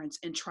a difference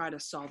and try to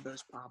solve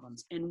those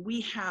problems. And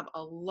we have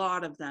a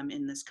lot of them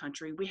in this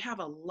country. We have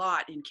a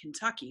lot in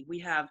Kentucky. We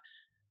have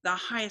the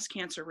highest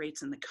cancer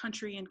rates in the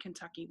country in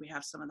Kentucky. We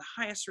have some of the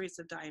highest rates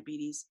of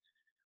diabetes.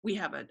 We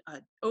have an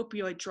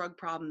opioid drug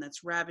problem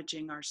that's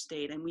ravaging our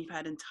state. And we've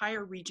had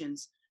entire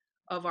regions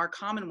of our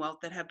Commonwealth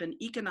that have been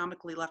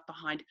economically left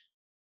behind,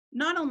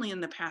 not only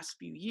in the past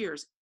few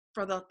years,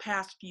 for the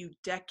past few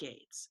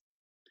decades.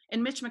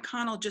 And Mitch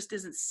McConnell just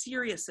isn't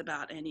serious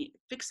about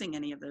fixing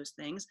any of those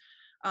things.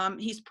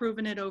 He's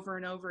proven it over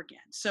and over again.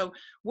 So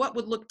what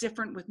would look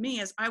different with me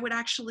is I would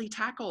actually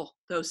tackle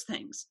those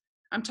things.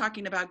 I'm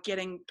talking about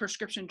getting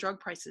prescription drug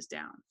prices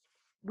down.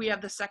 We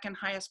have the second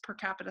highest per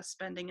capita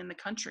spending in the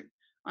country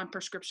on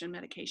prescription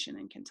medication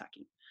in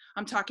Kentucky.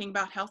 I'm talking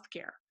about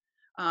healthcare,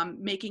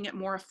 making it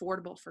more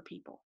affordable for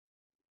people.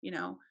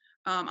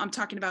 I'm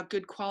talking about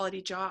good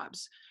quality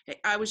jobs.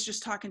 I was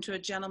just talking to a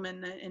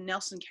gentleman in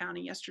Nelson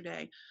County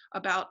yesterday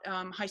about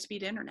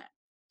high-speed internet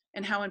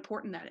and how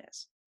important that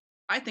is.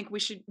 I think we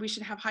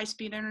should have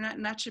high-speed internet,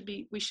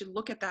 and we should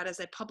look at that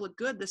as a public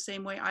good, the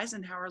same way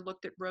Eisenhower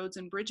looked at roads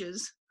and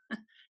bridges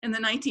in the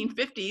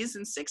 1950s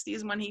and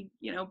 60s when he,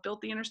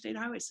 built the interstate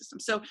highway system.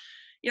 So,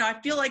 I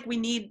feel like we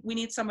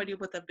need somebody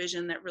with a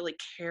vision that really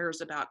cares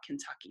about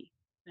Kentucky,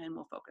 and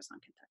we'll focus on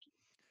Kentucky.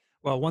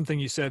 Well, one thing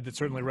you said that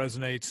certainly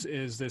resonates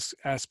is this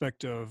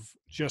aspect of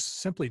just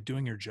simply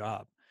doing your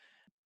job.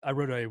 I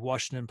wrote a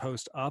Washington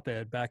Post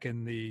op-ed back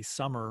in the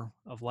summer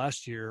of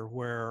last year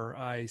where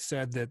I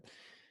said that,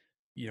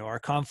 our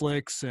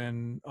conflicts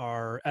and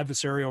our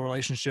adversarial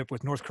relationship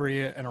with North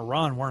Korea and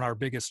Iran weren't our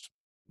biggest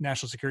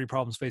national security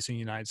problems facing the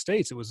United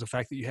States. It was the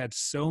fact that you had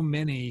so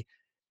many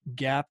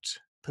gapped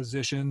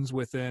positions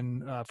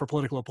within for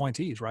political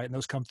appointees, right? And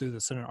those come through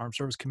the Senate Armed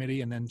Services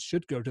Committee and then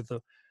should go to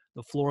the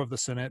floor of the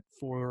Senate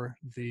for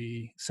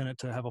the Senate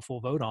to have a full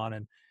vote on.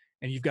 And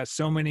you've got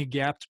so many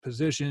gapped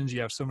positions.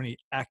 You have so many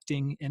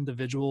acting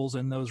individuals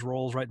in those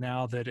roles right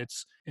now that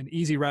it's an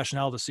easy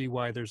rationale to see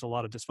why there's a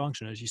lot of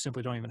dysfunction, is you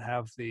simply don't even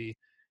have the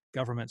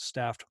government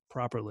staffed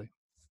properly.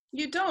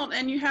 You don't.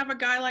 And you have a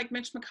guy like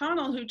Mitch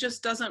McConnell who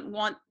just doesn't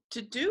want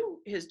to do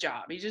his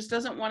job. He just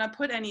doesn't want to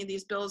put any of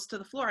these bills to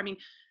the floor. I mean,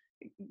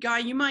 Guy,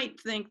 you might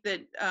think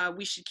that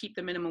we should keep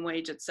the minimum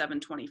wage at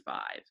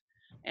 $7.25.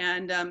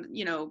 And,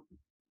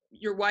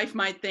 your wife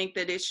might think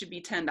that it should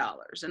be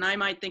 $10 and I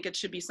might think it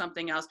should be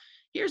something else.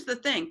 Here's the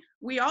thing.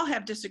 We all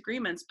have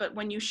disagreements, but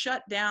when you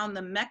shut down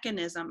the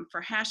mechanism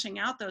for hashing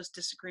out those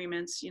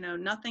disagreements,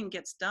 nothing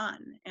gets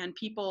done, and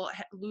people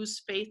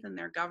lose faith in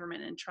their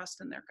government and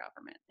trust in their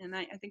government. And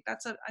I think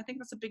that's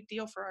a big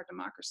deal for our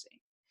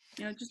democracy.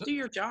 Just do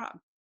your job.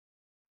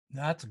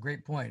 That's a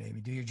great point,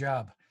 Amy. Do your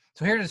job.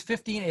 So here it is,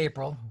 15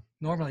 April,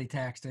 normally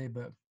tax day,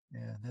 but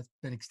yeah, that's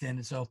been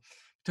extended. So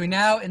between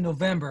now and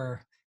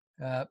November,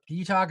 can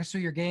you talk us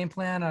through your game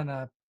plan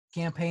on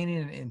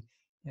campaigning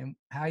and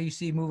how you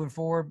see moving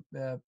forward,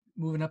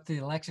 moving up to the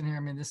election here? I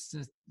mean, this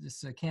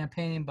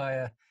campaigning by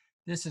a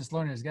distance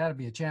learner has got to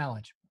be a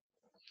challenge.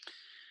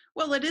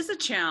 Well, it is a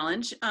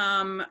challenge.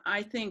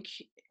 I think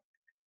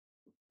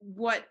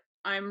what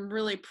I'm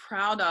really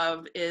proud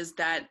of is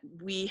that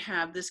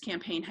this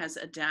campaign has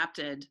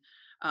adapted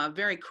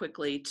very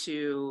quickly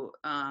to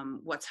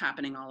what's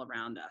happening all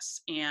around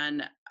us.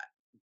 And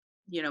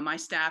my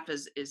staff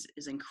is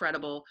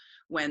incredible.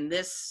 When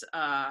this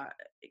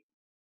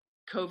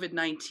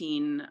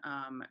COVID-19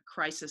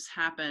 crisis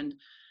happened,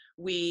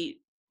 we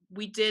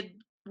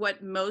did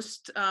what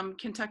most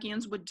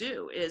Kentuckians would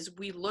do, is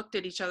we looked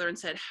at each other and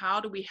said, how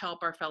do we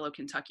help our fellow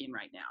Kentuckian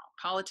right now?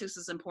 Politics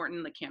is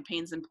important, the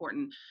campaign's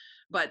important,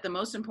 but the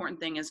most important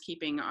thing is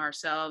keeping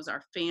ourselves,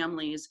 our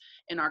families,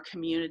 and our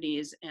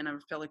communities and our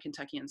fellow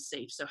Kentuckians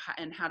safe. So,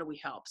 how do we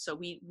help? So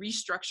we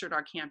restructured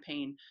our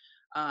campaign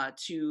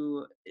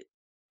to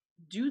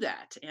do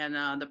that.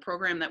 And the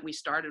program that we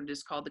started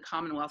is called the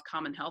Commonwealth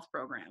Common Health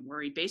Program, where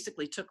we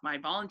basically took my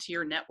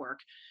volunteer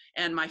network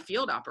and my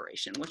field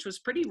operation, which was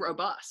pretty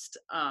robust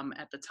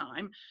at the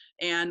time,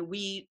 and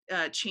we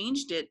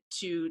changed it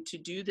to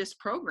do this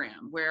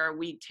program where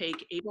we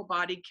take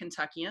able-bodied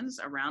Kentuckians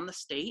around the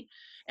state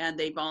and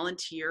they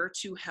volunteer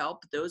to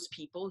help those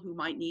people who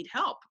might need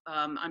help.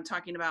 I'm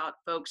talking about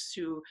folks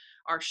who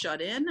are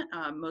shut in,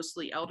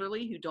 mostly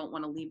elderly, who don't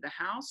want to leave the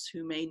house,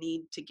 who may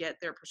need to get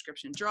their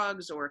prescription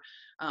drugs or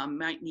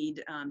might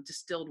need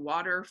distilled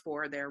water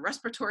for their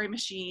respiratory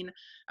machine.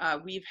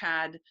 We've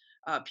had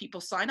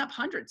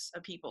hundreds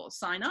of people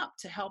sign up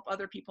to help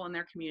other people in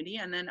their community,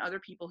 and then other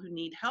people who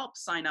need help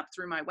sign up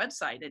through my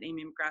website at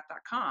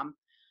amymcgrath.com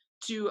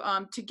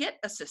to get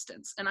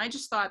assistance. And I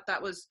just thought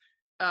that was,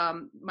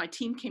 my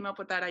team came up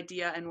with that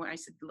idea, and I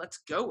said, let's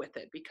go with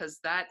it, because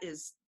that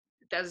is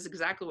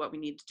exactly what we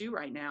need to do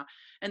right now.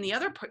 And the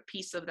other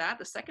piece of that,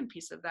 the second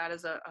piece of that,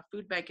 is a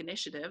food bank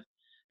initiative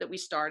that we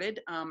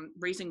started,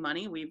 raising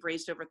money. We've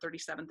raised over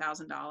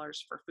 $37,000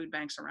 for food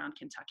banks around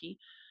Kentucky,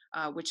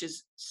 which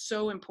is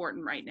so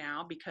important right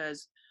now,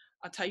 because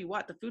I'll tell you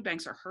what, the food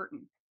banks are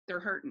hurting.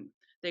 They're hurting.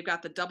 They've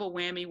got the double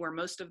whammy where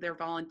most of their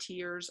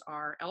volunteers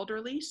are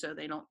elderly, so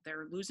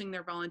they're losing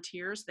their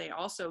volunteers. They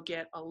also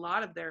get a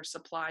lot of their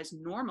supplies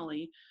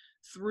normally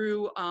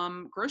through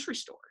grocery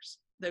stores,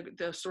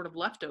 the sort of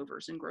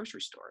leftovers in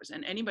grocery stores.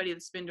 And anybody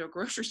that's been to a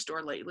grocery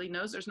store lately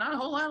knows there's not a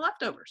whole lot of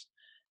leftovers.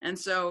 And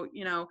so,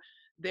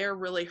 they're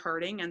really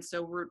hurting. And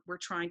so we're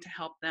trying to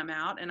help them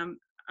out. And I'm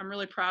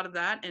really proud of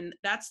that. And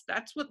that's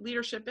what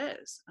leadership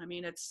is. I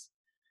mean, it's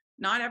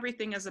not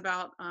everything is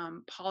about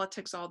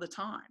politics all the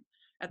time.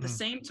 At the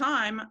same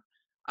time,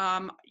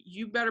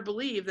 you better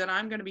believe that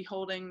I'm going to be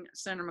holding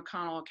Senator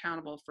McConnell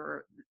accountable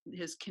for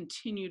his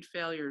continued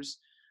failures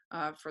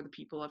for the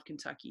people of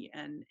Kentucky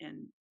and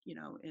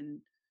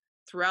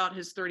throughout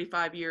his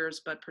 35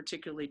 years, but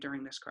particularly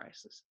during this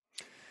crisis.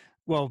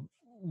 Well,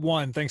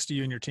 one, thanks to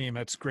you and your team.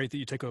 That's great that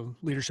you take a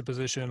leadership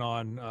position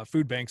on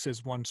food banks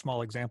as one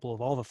small example of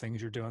all the things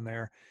you're doing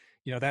there.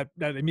 That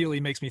immediately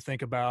makes me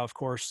think about, of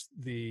course,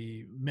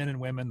 the men and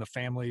women, the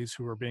families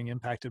who are being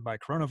impacted by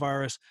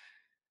coronavirus.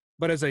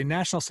 But as a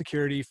national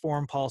security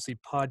foreign policy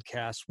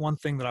podcast, one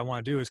thing that I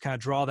want to do is kind of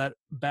draw that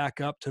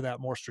back up to that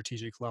more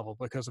strategic level,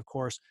 because, of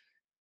course,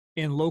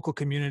 in local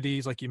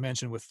communities, like you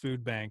mentioned with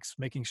food banks,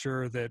 making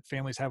sure that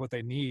families have what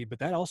they need, but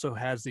that also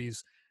has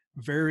these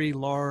very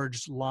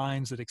large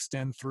lines that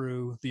extend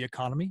through the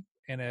economy.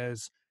 And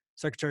as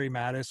Secretary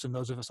Mattis and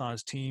those of us on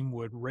his team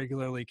would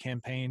regularly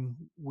campaign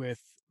with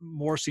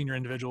more senior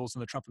individuals in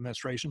the Trump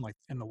administration, like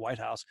in the White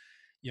House,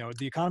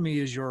 the economy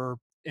is your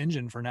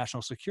engine for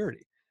national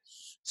security.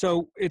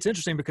 So it's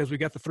interesting because we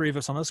got the three of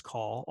us on this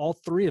call. All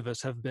three of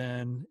us have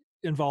been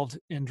involved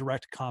in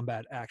direct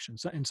combat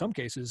actions, in some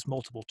cases,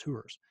 multiple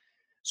tours.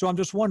 So I'm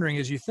just wondering,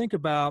 as you think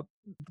about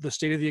the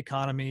state of the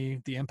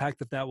economy, the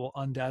impact that will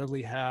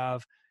undoubtedly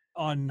have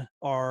on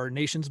our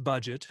nation's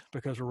budget,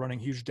 because we're running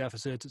huge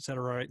deficits, et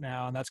cetera, right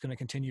now, and that's going to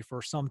continue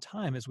for some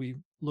time as we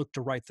look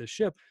to right this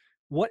ship.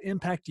 What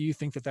impact do you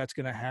think that that's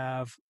going to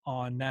have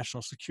on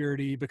national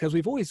security? Because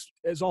we've always,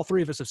 as all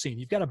three of us have seen,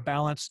 you've got to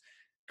balance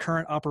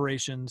current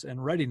operations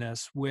and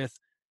readiness with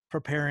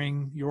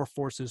preparing your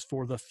forces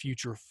for the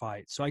future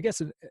fight. So I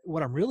guess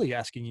what I'm really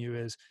asking you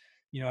is,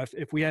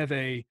 if we have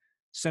a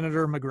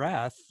Senator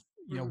McGrath,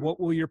 what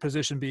will your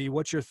position be?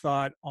 What's your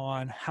thought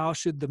on how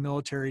should the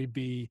military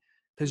be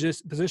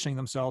positioning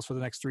themselves for the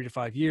next 3 to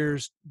 5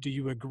 years? Do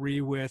you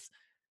agree with,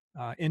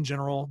 in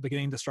general,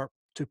 beginning to start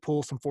to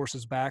pull some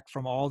forces back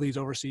from all these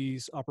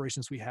overseas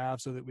operations we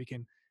have so that we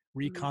can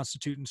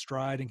reconstitute and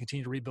stride and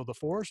continue to rebuild the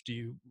force?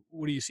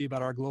 What do you see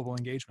about our global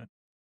engagement?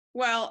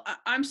 Well,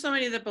 I'm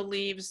somebody that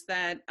believes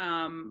that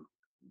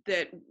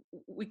that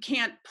we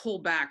can't pull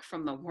back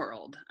from the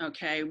world.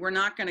 Okay, we're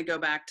not going to go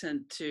back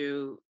to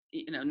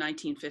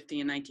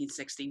 1950 and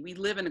 1960. We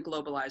live in a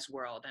globalized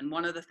world, and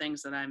one of the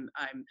things that I'm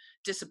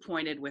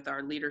disappointed with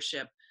our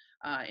leadership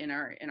in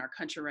our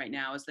country right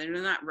now is they're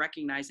not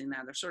recognizing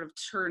that. They're sort of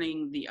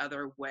turning the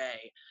other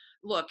way.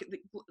 Look, the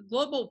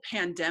global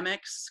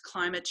pandemics,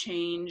 climate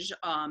change,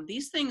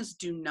 these things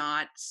do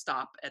not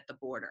stop at the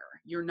border.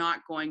 You're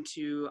not going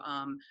to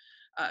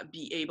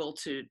be able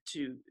to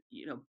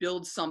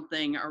build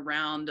something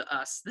around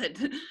us that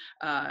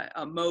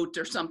a moat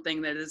or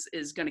something that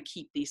is going to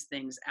keep these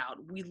things out.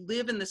 We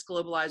live in this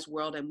globalized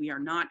world, and we are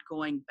not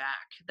going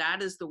back.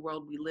 That is the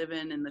world we live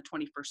in the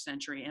 21st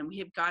century, and we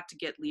have got to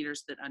get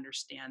leaders that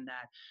understand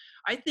that.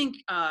 I think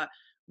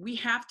we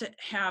have to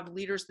have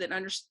leaders that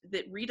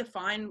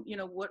redefine,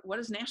 what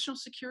does national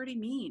security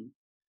mean?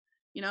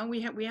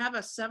 We have a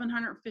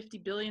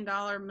 $750 billion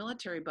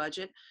military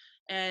budget,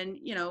 and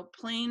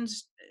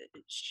planes,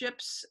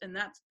 ships, and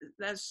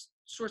that's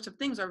sorts of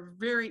things are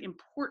very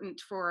important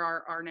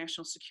for our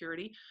national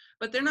security,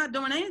 but they're not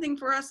doing anything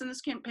for us in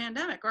this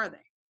pandemic, are they?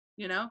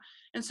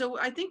 And so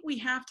I think we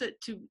have to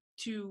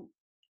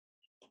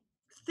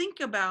think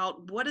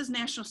about, what does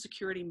national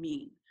security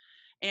mean?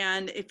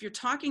 And if you're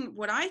talking,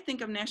 what I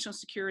think of national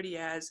security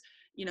as,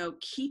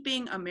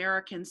 keeping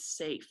Americans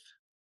safe.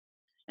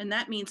 And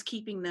that means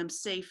keeping them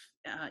safe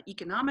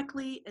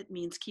economically. It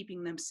means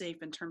keeping them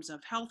safe in terms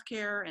of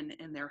healthcare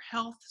and their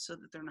health, so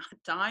that they're not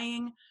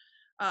dying.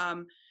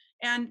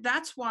 And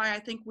that's why I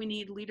think we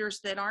need leaders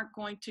that aren't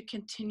going to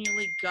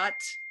continually gut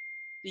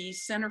the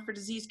Center for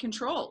Disease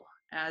Control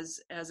as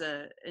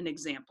an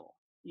example.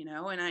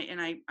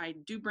 And I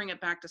do bring it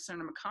back to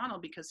Senator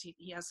McConnell, because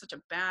he has such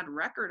a bad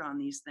record on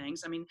these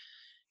things. I mean,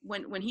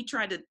 when he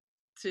tried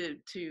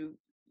to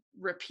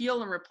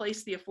repeal and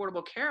replace the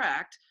Affordable Care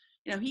Act,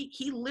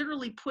 he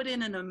literally put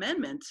in an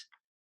amendment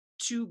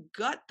to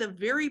gut the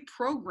very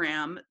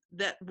program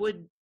that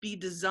would be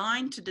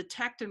designed to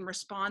detect and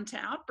respond to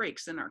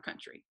outbreaks in our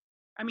country.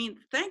 I mean,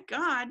 thank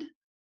God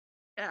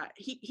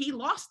he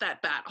lost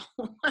that battle.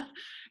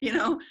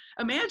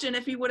 Imagine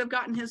if he would have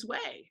gotten his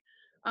way.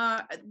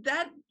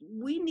 That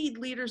we need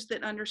leaders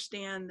that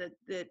understand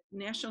that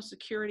national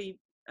security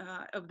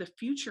of the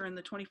future in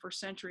the 21st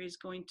century is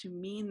going to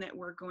mean that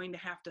we're going to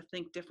have to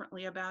think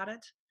differently about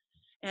it,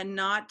 and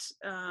not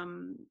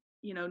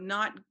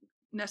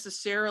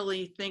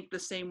necessarily think the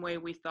same way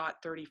we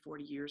thought 30,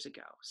 40 years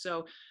ago.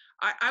 So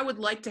I would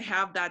like to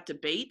have that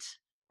debate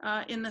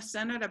in the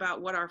Senate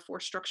about what our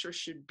force structure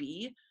should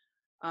be.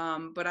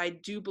 But I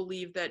do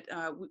believe that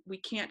we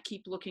can't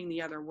keep looking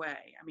the other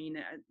way. I mean,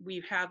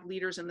 we have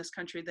leaders in this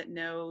country that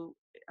know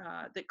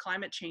that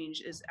climate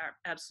change is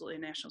absolutely a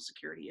national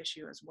security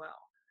issue as well.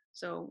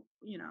 So,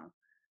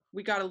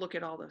 we got to look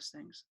at all those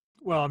things.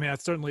 Well, I mean, I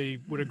certainly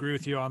would agree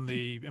with you on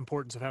the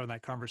importance of having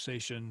that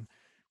conversation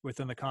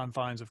within the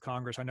confines of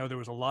Congress. I know there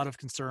was a lot of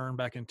concern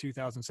back in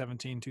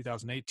 2017,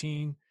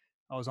 2018.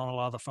 I was on a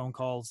lot of the phone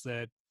calls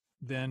that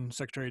then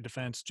Secretary of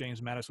Defense James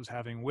Mattis was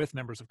having with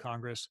members of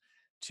Congress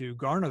to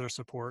garner their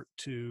support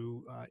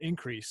to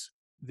increase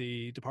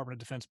the Department of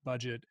Defense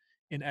budget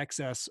in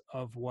excess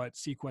of what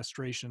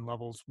sequestration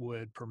levels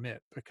would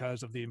permit,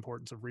 because of the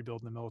importance of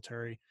rebuilding the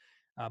military.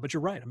 But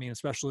you're right. I mean,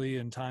 especially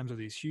in times of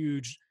these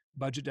huge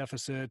budget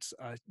deficits,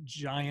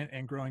 giant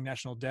and growing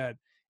national debt,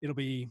 it'll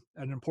be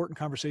an important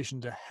conversation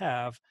to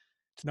have,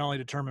 to not only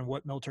determine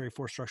what military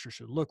force structure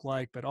should look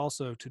like, but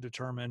also to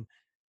determine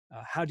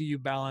how do you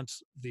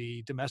balance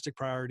the domestic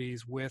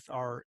priorities with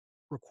our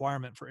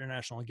requirement for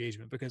international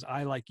engagement. Because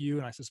I, like you,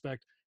 and I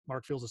suspect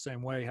Mark feels the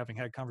same way, having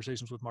had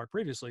conversations with Mark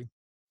previously,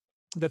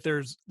 that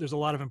there's a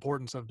lot of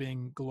importance of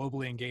being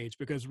globally engaged,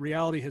 because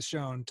reality has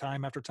shown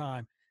time after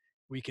time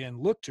we can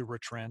look to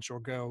retrench or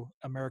go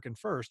American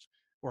first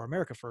or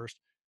America first,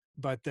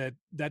 but that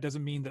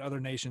doesn't mean that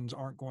other nations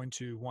aren't going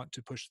to want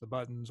to push the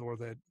buttons, or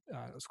that,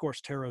 of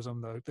course,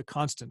 terrorism, the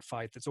constant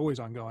fight that's always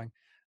ongoing,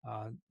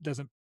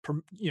 doesn't,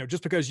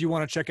 just because you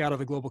want to check out of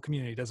the global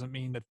community doesn't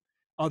mean that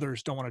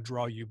others don't want to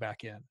draw you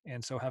back in.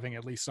 And so having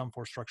at least some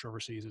force structure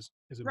overseas is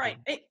important.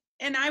 Right.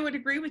 And I would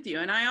agree with you.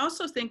 And I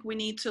also think we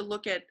need to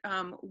look at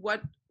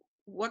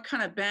what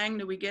kind of bang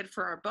do we get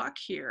for our buck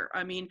here?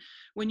 I mean,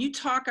 when you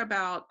talk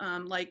about,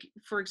 like,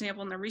 for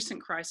example, in the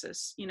recent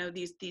crisis,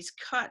 these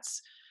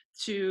cuts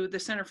to the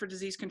Center for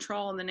Disease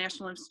Control and the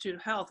National Institute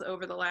of Health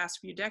over the last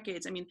few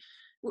decades. I mean,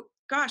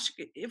 gosh,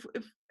 if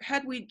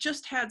had we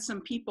just had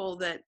some people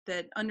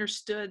that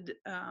understood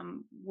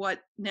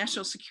what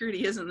national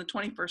security is in the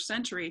 21st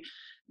century,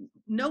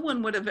 no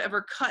one would have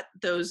ever cut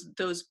those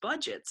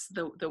budgets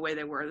the way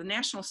they were. The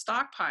national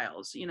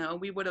stockpiles,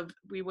 we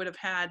would have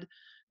had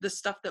the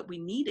stuff that we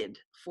needed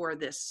for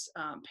this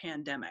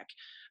pandemic.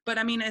 But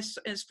I mean,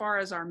 as far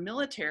as our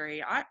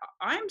military,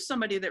 I'm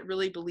somebody that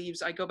really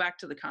believes, I go back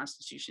to the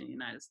Constitution of the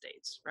United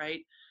States,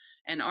 right?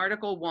 And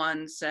Article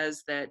 1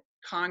 says that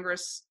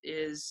Congress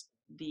is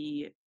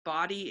the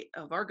body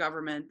of our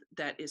government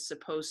that is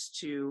supposed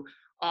to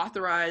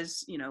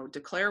authorize,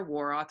 declare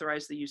war,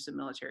 authorize the use of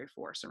military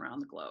force around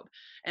the globe.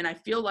 And I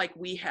feel like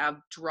we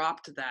have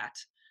dropped that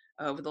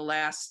over the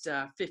last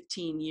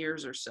 15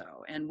 years or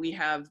so. And we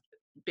have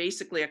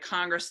basically a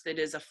Congress that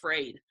is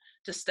afraid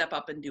to step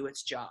up and do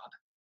its job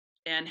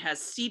and has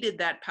ceded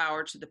that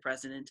power to the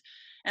president.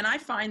 And I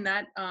find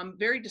that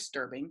very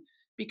disturbing,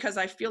 because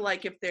I feel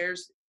like if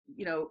there's,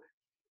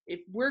 if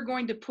we're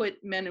going to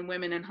put men and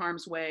women in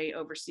harm's way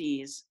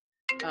overseas,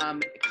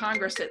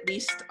 Congress at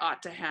least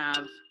ought to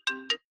have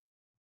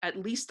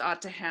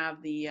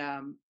the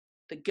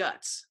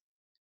guts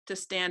to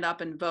stand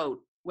up and vote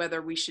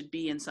whether we should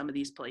be in some of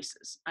these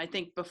places. I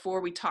think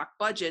before we talk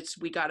budgets,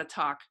 we got to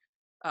talk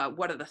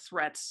what are the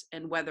threats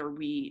and whether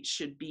we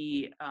should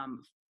be,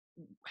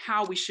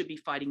 how we should be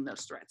fighting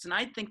those threats. And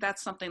I think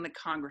that's something that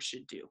Congress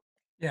should do.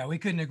 Yeah, we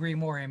couldn't agree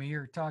more, Amy.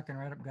 You're talking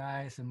right up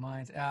guys and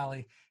mine's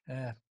alley.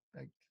 You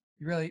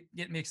really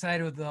get me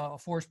excited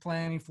with force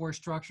planning, force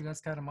structure.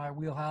 That's kind of my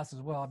wheelhouse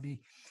as well. I'd be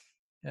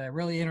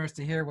really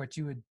interested to hear what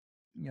you would,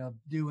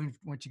 do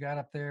once you got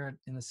up there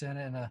in the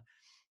Senate and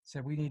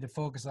said we need to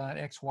focus on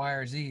X, Y,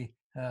 or Z.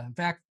 In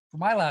fact, for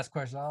my last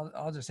question,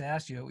 I'll just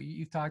ask you.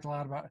 You've talked a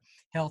lot about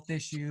health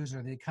issues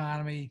or the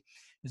economy.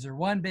 Is there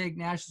one big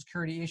national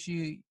security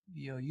issue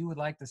you would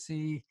like to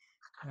see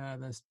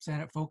the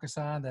Senate focus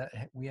on that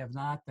we have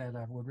not, that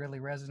would really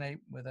resonate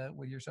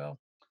with yourself?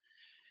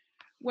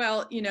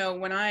 Well,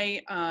 when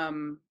I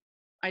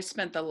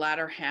spent the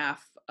latter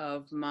half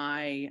of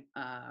my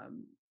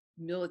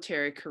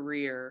military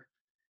career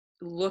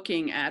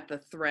looking at the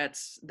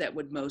threats that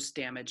would most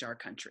damage our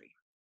country.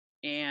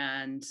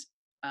 And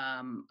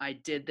I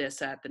did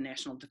this at the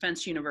National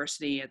Defense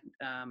University at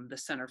the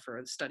Center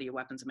for the Study of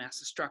Weapons of Mass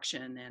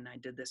Destruction, and I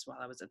did this while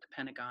I was at the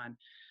Pentagon.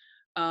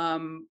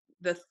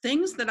 The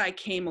things that I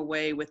came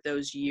away with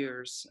those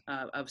years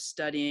of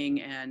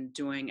studying and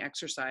doing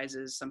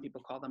exercises, some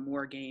people call them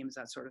war games,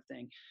 that sort of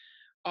thing,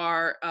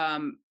 are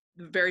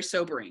very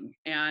sobering.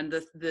 And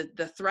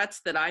the threats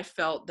that I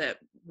felt that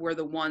were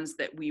the ones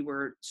that we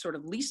were sort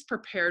of least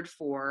prepared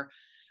for,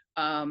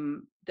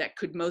 that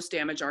could most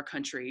damage our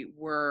country,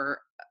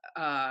 were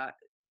a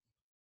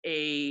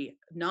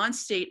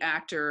non-state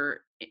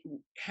actor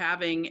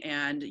having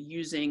and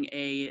using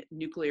a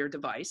nuclear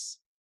device,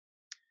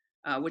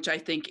 which I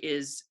think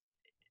is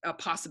a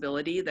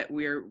possibility, that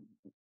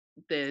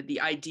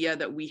the idea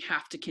that we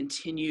have to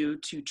continue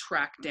to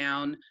track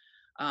down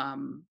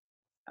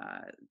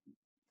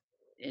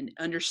and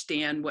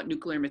understand what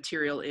nuclear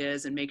material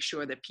is and make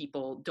sure that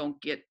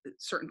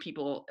certain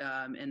people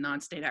and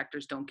non-state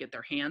actors don't get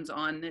their hands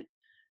on it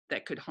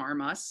that could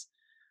harm us.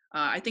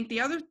 I think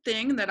the other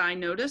thing that I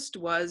noticed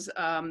was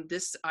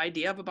this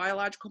idea of a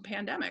biological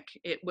pandemic.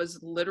 It was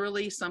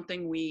literally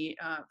something we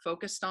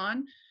focused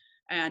on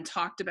and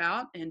talked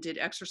about and did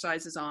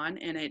exercises on,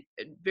 and it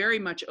very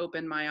much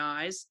opened my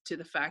eyes to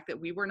the fact that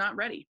we were not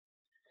ready,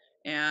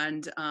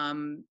 and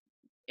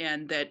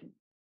that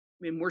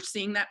we're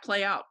seeing that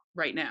play out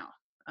right now.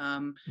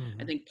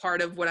 I think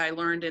part of what I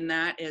learned in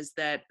that is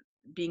that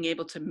being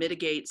able to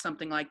mitigate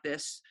something like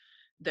this,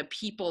 the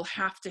people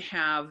have to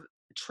have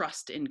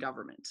trust in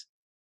government.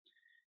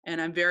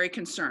 And I'm very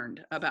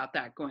concerned about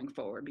that going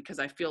forward, because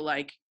I feel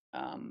like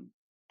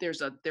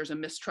there's a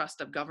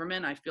mistrust of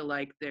government. I feel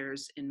like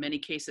in many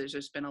cases,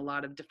 there's been a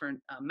lot of different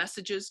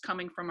messages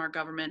coming from our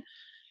government.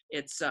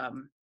 It's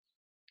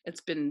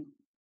been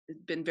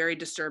very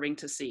disturbing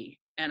to see.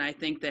 And I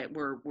think that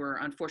we're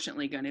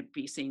unfortunately going to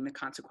be seeing the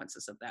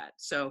consequences of that.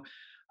 So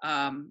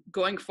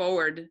going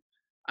forward,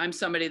 I'm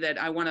somebody that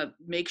I want to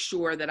make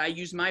sure that I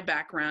use my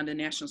background in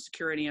national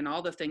security and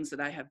all the things that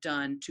I have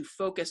done to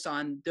focus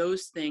on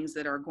those things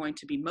that are going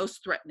to be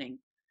most threatening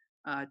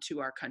to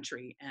our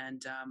country.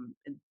 And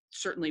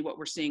certainly what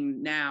we're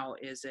seeing now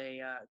is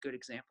a good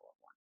example of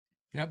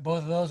one. Yeah,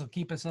 both of those will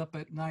keep us up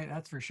at night.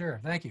 That's for sure.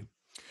 Thank you.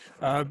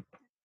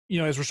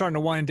 As we're starting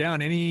to wind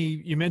down,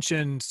 you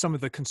mentioned some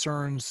of the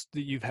concerns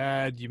that you've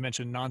had. You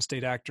mentioned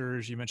non-state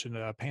actors. You mentioned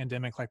a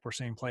pandemic like we're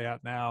seeing play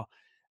out now.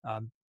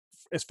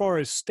 As far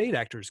as state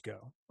actors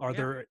go, are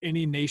there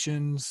any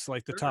nations,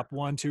 like the top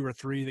 1, 2, or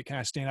 3, that kind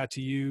of stand out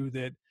to you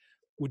that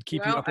would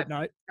keep you up at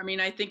night? I mean,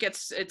 I think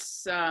it's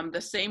the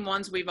same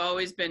ones we've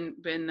always been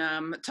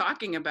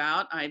talking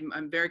about.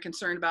 I'm very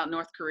concerned about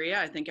North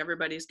Korea. I think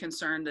everybody's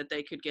concerned that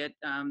they could get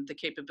the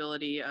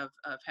capability of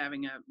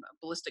having a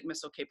ballistic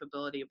missile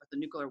capability with a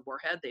nuclear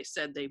warhead. They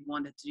said they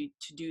wanted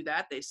to do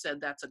that. They said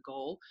that's a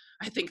goal.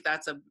 I think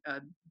that's a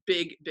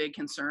big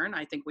concern.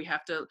 I think we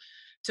have to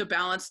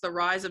balance the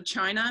rise of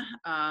China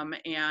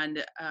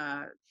and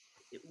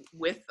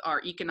with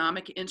our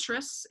economic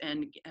interests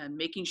and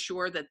making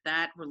sure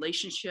that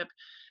relationship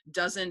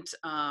doesn't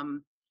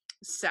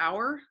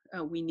sour.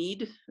 We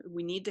need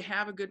to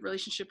have a good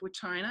relationship with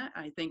China.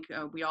 I think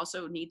we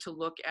also need to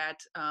look at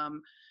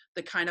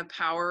the kind of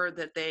power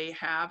that they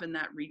have in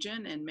that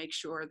region and make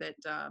sure that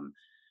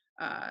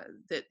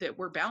that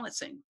we're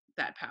balancing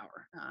that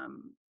power.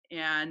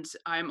 And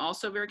I'm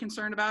also very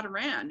concerned about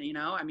Iran.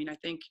 I mean, I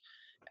think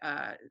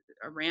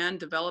Iran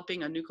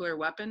developing a nuclear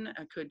weapon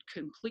could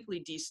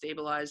completely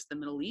destabilize the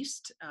Middle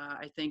East.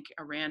 I think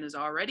Iran is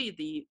already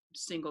the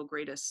single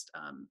greatest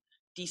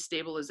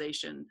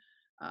destabilization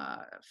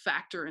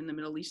factor in the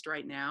Middle East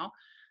right now.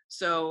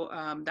 So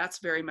that's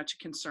very much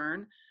a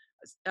concern.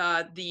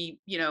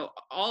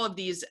 All of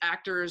these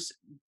actors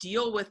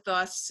deal with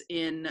us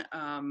in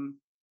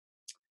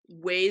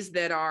ways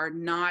that are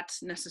not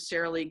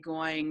necessarily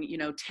going,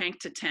 tank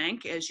to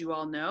tank. As you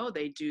all know,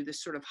 they do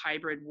this sort of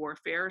hybrid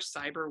warfare,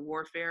 cyber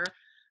warfare,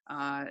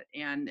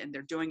 and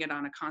they're doing it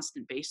on a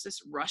constant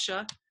basis.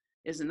 Russia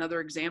is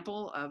another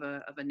example of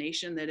a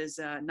nation that is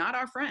not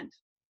our friend.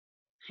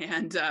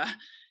 And,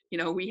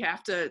 we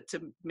have to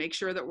make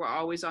sure that we're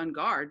always on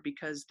guard,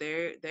 because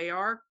they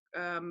are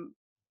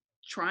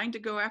trying to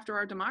go after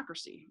our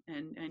democracy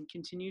and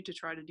continue to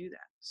try to do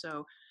that.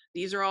 So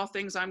these are all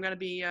things I'm going to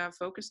be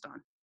focused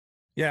on.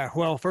 Yeah,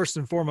 well, first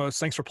and foremost,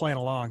 thanks for playing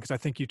along, because I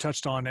think you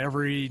touched on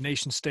every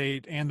nation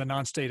state and the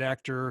non-state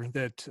actor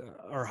that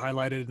are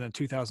highlighted in the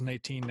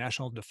 2018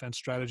 National Defense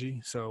Strategy.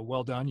 So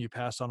well done. You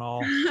passed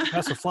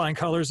with flying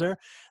colors there.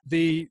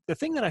 The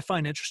thing that I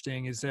find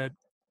interesting is that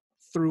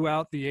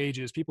throughout the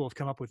ages, people have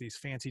come up with these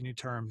fancy new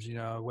terms,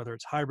 whether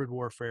it's hybrid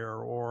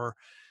warfare or,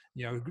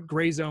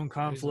 gray zone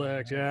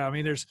conflict. Yeah, I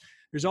mean,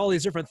 there's all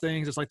these different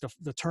things. It's like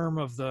the term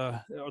of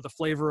the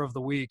flavor of the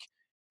week.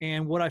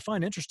 And what I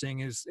find interesting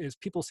is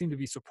people seem to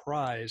be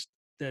surprised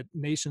that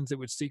nations that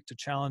would seek to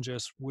challenge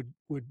us would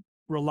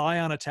rely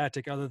on a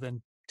tactic other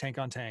than tank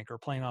on tank or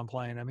plane on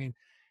plane. I mean,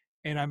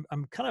 and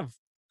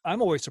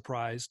I'm always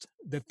surprised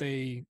that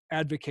they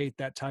advocate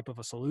that type of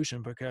a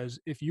solution, because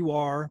if you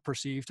are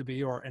perceived to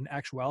be, or in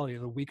actuality,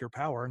 the weaker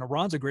power, and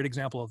Iran's a great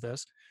example of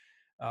this,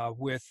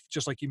 with,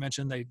 just like you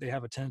mentioned, they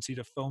have a tendency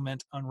to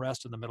foment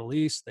unrest in the Middle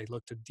East. They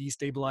look to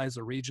destabilize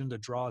the region to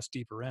draw us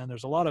deeper in.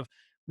 There's a lot of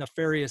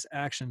nefarious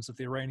actions that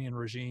the Iranian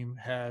regime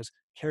has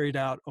carried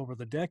out over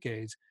the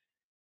decades,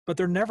 but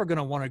they're never going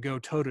to want to go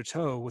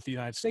toe-to-toe with the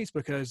United States,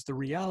 because the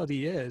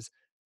reality is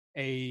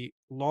a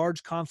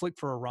large conflict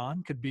for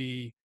Iran could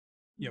be,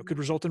 could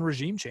result in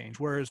regime change.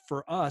 Whereas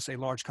for us, a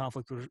large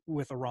conflict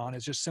with Iran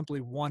is just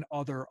simply one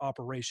other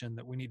operation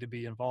that we need to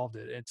be involved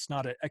in. It's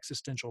not an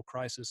existential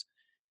crisis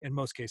in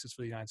most cases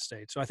for the United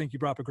States. So I think you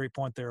brought up a great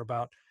point there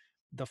about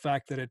the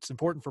fact that it's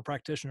important for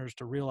practitioners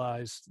to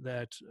realize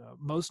that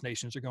most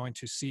nations are going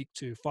to seek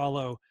to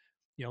follow,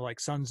 like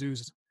Sun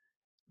Tzu's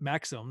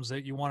maxims,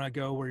 that you want to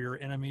go where your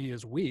enemy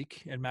is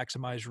weak and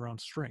maximize your own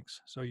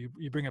strengths. So you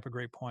bring up a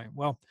great point.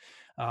 Well,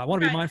 I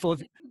want to be mindful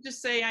of.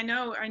 Just say, I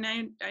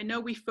know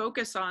we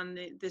focus on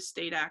the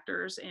state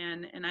actors,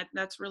 and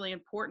that's really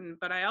important.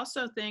 But I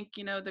also think,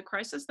 the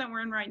crisis that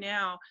we're in right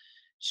now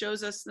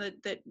shows us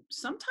that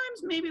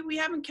sometimes maybe we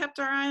haven't kept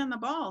our eye on the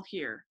ball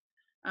here.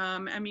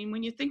 I mean,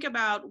 when you think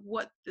about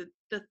what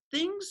the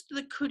things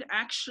that could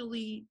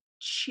actually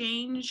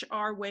change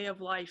our way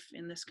of life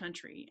in this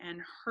country and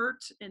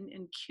hurt and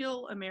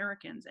kill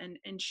Americans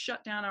and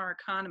shut down our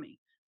economy,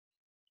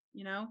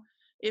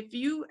 if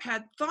you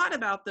had thought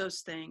about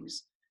those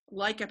things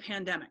like a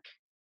pandemic,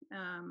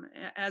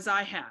 as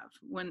I have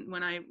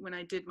when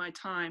I did my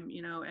time,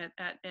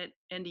 at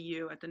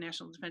NDU, at the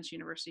National Defense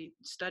University,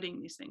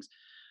 studying these things,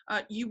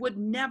 you would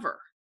never,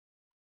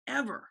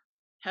 ever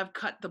have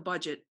cut the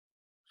budget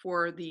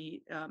for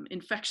the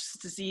infectious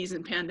disease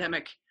and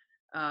pandemic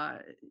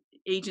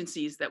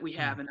agencies that we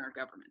have in our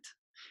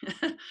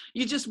government.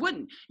 You just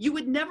wouldn't. You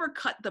would never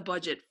cut the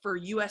budget for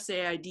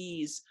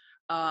USAID's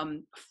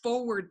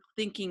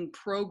forward-thinking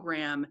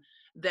program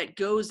that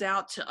goes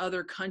out to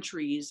other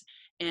countries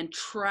and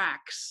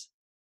tracks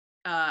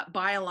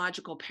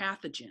biological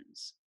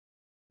pathogens,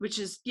 which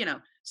is,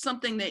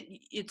 something that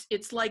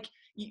it's like,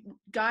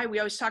 Guy, we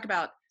always talk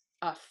about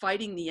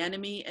fighting the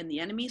enemy and the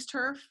enemy's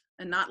turf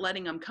and not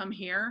letting them come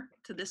here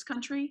to this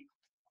country,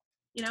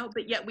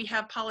 but yet we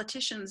have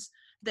politicians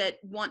that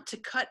want to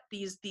cut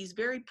these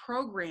very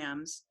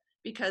programs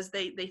because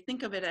they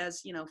think of it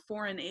as,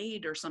 foreign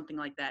aid or something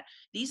like that.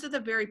 These are the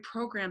very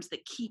programs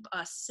that keep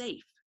us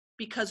safe,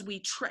 because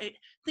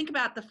think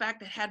about the fact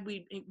that had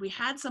we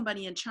had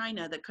somebody in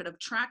China that could have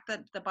tracked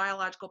the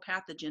biological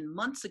pathogen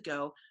months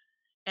ago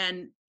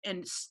and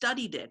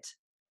studied it,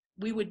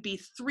 we would be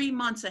 3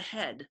 months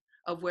ahead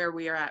of where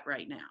we are at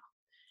right now.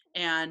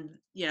 And,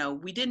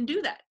 we didn't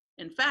do that.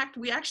 In fact,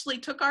 we actually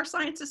took our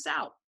scientists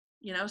out,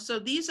 so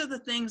these are the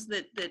things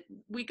that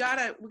we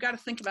gotta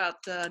think about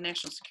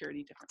national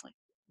security differently.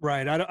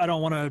 Right. I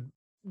don't want to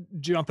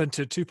jump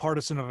into too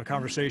partisan of a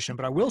conversation,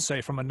 but I will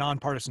say from a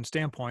nonpartisan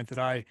standpoint that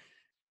I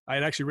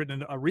had actually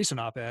written a recent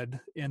op-ed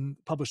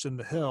published in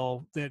The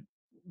Hill that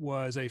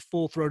was a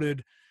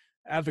full-throated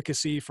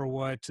advocacy for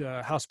what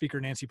House Speaker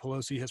Nancy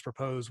Pelosi has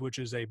proposed, which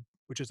is a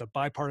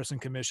bipartisan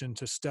commission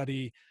to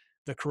study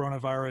the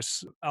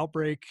coronavirus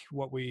outbreak,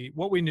 what we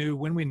knew,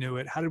 when we knew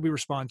it, how did we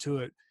respond to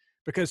it?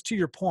 Because to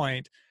your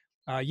point,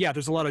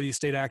 there's a lot of these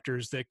state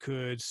actors that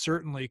could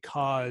certainly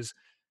cause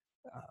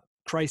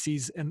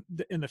crises in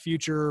the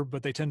future,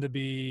 but they tend to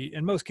be,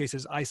 in most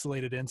cases,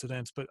 isolated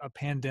incidents, but a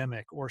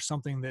pandemic or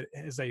something that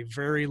has a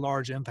very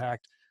large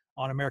impact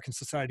on American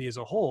society as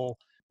a whole,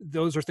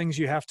 those are things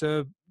you have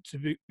to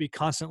be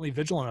constantly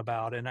vigilant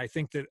about. And I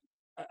think that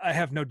I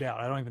have no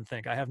doubt,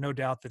 I have no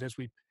doubt that as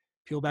we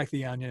peel back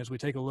the onion, as we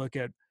take a look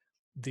at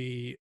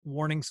the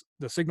warnings,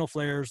 the signal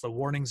flares, the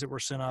warnings that were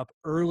sent up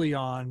early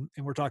on,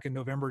 and we're talking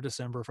November,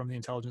 December, from the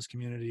intelligence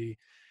community,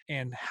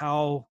 and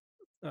how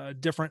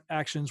different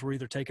actions were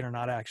either taken or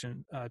not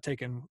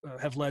taken,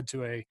 have led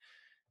to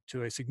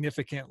a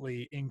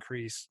significantly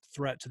increased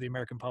threat to the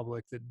American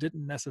public that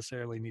didn't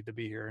necessarily need to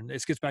be here. And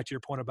this gets back to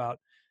your point about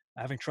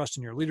having trust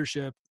in your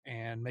leadership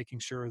and making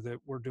sure that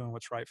we're doing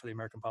what's right for the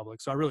American public.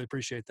 So I really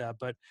appreciate that.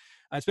 But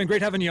it's been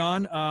great having you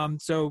on.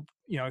 So,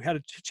 I had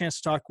a chance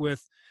to talk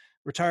with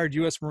retired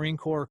U.S. Marine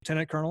Corps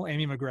Lieutenant Colonel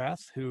Amy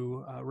McGrath,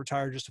 who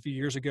retired just a few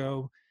years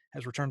ago,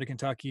 has returned to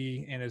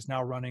Kentucky, and is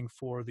now running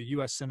for the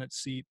U.S. Senate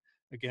seat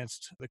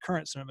against the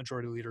current Senate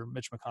Majority Leader,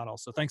 Mitch McConnell.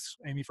 So thanks,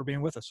 Amy, for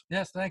being with us.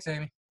 Yes, thanks,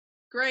 Amy.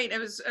 Great. It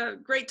was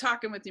great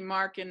talking with you,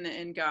 Mark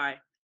and Guy.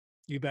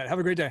 You bet. Have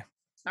a great day.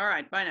 All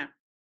right. Bye now.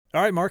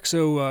 All right, Mark.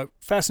 So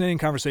fascinating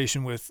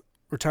conversation with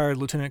retired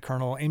Lieutenant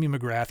Colonel Amy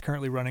McGrath,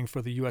 currently running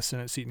for the U.S.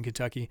 Senate seat in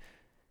Kentucky.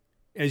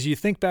 As you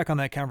think back on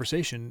that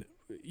conversation,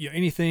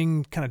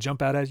 anything kind of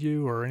jump out at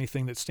you, or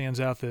anything that stands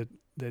out that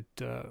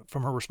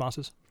from her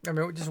responses? I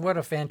mean, just what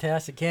a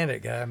fantastic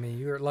candidate, Guy. I mean,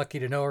 you're lucky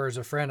to know her as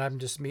a friend. I'm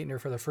just meeting her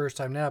for the first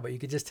time now, but you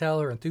could just tell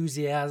her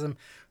enthusiasm,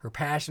 her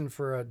passion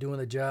for doing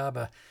the job.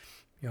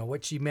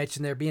 What she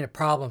mentioned there, being a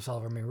problem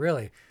solver. I mean,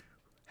 really,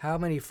 how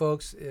many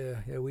folks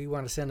we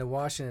want to send to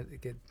Washington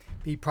that could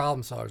be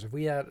problem solvers? If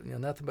we had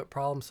nothing but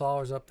problem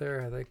solvers up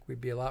there, I think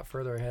we'd be a lot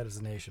further ahead as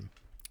a nation.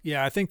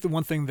 Yeah, I think the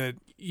one thing that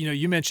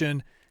you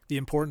mentioned, the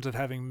importance of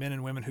having men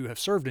and women who have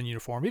served in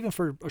uniform, even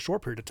for a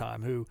short period of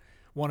time, who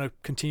want to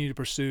continue to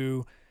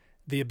pursue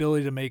the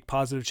ability to make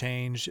positive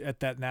change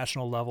at that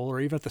national level, or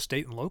even at the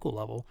state and local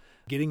level,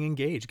 getting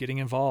engaged, getting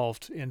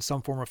involved in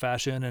some form or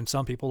fashion. And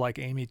some people, like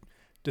Amy,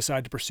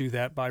 decide to pursue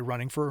that by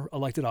running for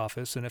elected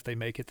office. And if they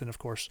make it, then of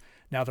course,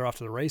 now they're off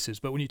to the races.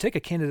 But when you take a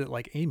candidate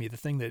like Amy, the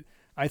thing that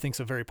I think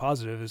is very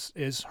positive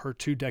is her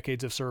 2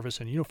 decades of service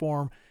in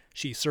uniform.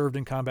 She served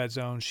in combat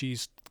zones.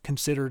 She's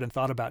considered and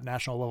thought about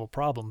national level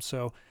problems.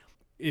 So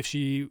if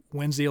she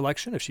wins the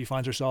election, if she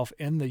finds herself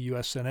in the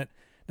U.S. Senate,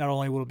 not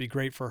only will it be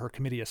great for her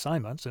committee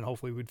assignments, and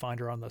hopefully we'd find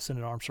her on the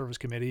Senate Armed Service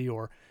Committee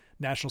or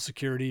national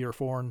security or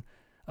foreign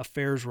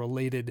affairs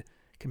related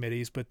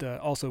committees, but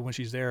also when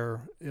she's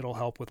there, it'll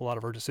help with a lot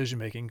of her decision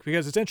making.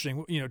 Because it's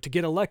interesting, to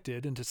get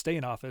elected and to stay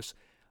in office,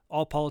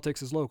 all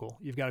politics is local.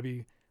 You've got to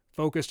be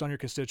focused on your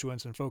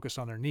constituents and focused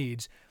on their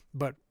needs.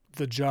 But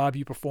the job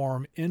you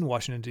perform in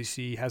Washington,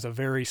 D.C. has a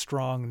very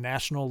strong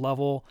national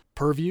level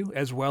purview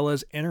as well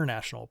as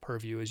international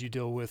purview as you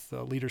deal with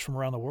leaders from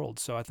around the world.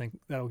 So I think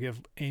that'll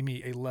give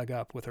Amy a leg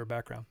up with her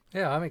background.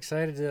 Yeah, I'm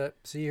excited to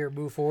see her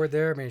move forward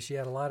there. I mean, she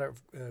had a lot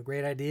of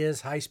great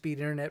ideas, high-speed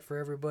internet for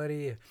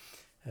everybody,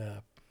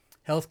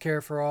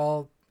 healthcare for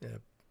all,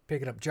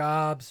 picking up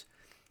jobs,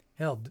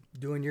 hell,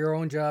 doing your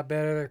own job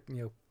better.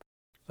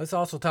 Let's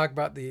also talk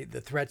about the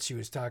threats she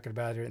was talking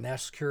about here, national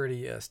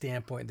security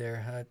standpoint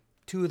there.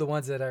 2 of the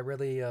ones that I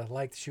really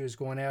liked she was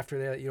going after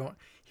that you don't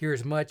hear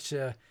as much,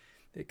 that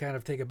kind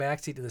of take a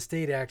backseat to the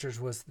state actors,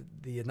 was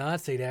the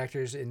non-state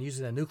actors in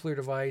using a nuclear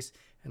device,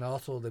 and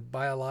also the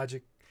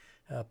biologic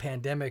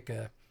pandemic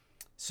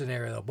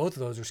scenario. Both of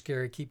those are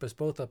scary, keep us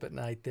both up at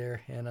night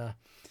there. And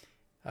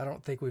I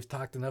don't think we've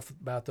talked enough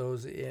about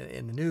those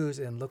in the news.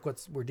 And look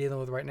what we're dealing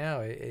with right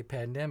now, a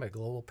pandemic,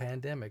 global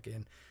pandemic.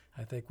 And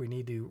I think we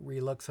need to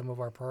relook some of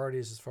our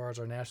priorities as far as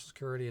our national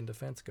security and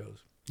defense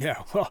goes.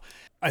 Yeah, well,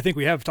 I think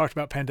we have talked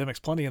about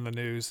pandemics plenty in the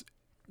news.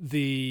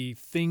 The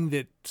thing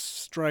that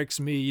strikes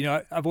me,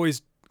 I've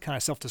always kind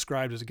of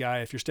self-described as a guy,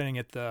 if you're standing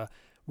at the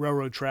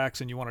railroad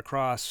tracks and you want to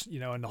cross,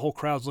 and the whole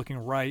crowd's looking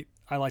right,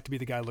 I like to be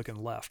the guy looking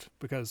left,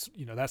 because,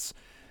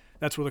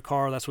 that's where the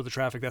car, that's where the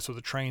traffic, that's where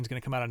the train's going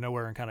to come out of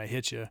nowhere and kind of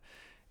hit you.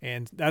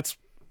 And that's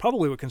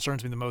probably what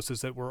concerns me the most,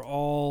 is that we're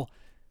all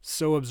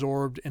so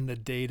absorbed in the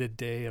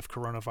day-to-day of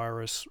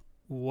coronavirus.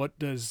 What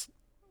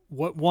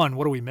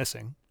are we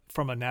missing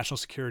from a national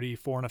security,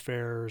 foreign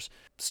affairs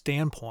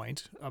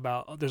standpoint?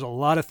 There's a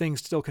lot of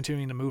things still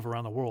continuing to move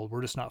around the world.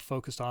 We're just not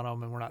focused on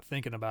them, and we're not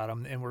thinking about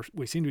them. And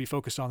we seem to be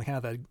focused on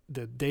kind of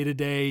the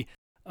day-to-day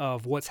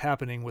of what's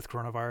happening with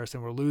coronavirus,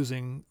 and we're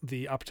losing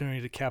the opportunity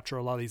to capture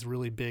a lot of these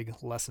really big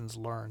lessons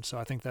learned. So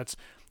I think that's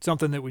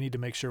something that we need to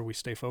make sure we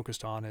stay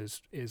focused on,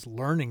 is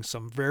learning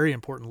some very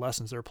important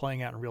lessons that are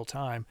playing out in real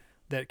time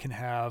that can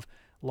have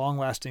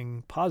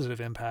long-lasting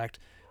positive impact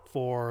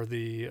for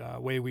the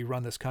way we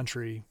run this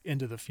country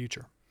into the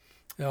future.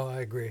 No,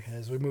 I agree.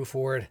 As we move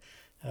forward,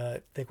 I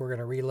think we're going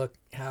to relook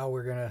how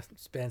we're going to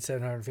spend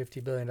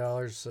 $750 billion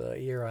a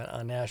year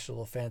on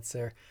national defense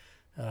there.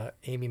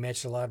 Amy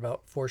mentioned a lot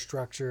about force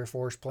structure,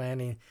 force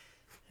planning,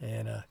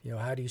 and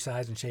how do you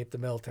size and shape the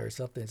military?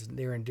 Something that's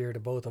near and dear to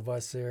both of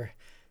us there.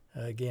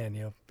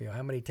 Again,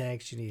 how many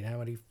tanks do you need? How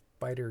many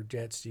fighter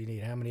jets do you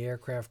need? How many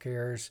aircraft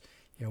carriers?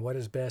 what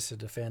is best to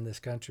defend this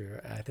country.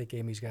 I think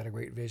Amy's got a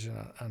great vision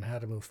on how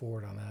to move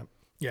forward on that.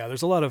 Yeah,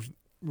 there's a lot of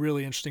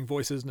really interesting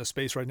voices in the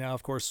space right now.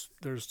 Of course,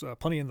 there's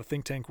plenty in the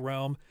think tank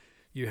realm.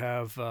 You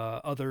have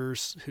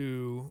others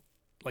who,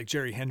 like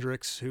Jerry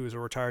Hendricks, who is a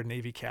retired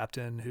Navy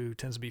captain who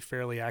tends to be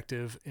fairly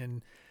active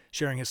in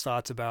sharing his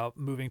thoughts about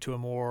moving to a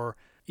more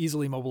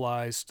easily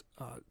mobilized,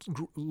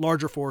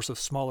 larger force of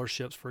smaller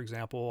ships, for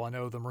example. I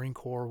know the Marine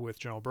Corps with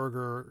General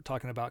Berger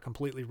talking about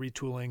completely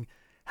retooling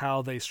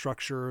how they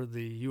structure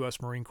the U.S.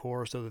 Marine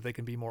Corps so that they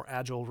can be more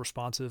agile,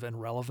 responsive,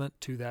 and relevant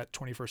to that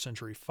 21st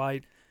century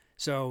fight.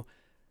 So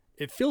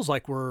it feels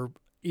like we're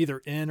either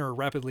in or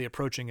rapidly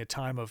approaching a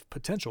time of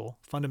potential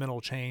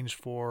fundamental change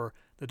for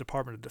the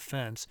Department of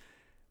Defense.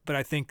 But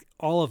I think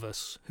all of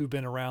us who've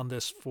been around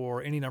this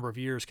for any number of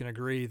years can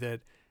agree that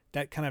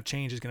that kind of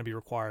change is going to be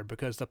required,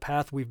 because the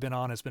path we've been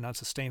on has been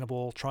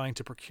unsustainable, trying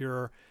to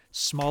procure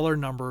smaller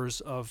numbers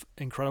of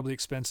incredibly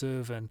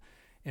expensive and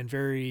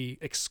very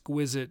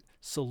exquisite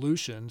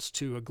solutions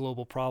to a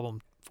global problem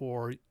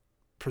for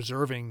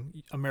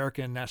preserving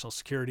American national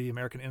security,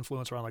 American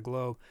influence around the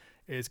globe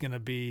is going to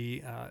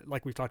be,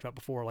 like we've talked about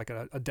before, like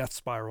a death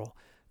spiral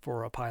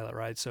for a pilot,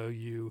 right? So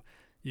you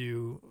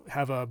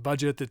have a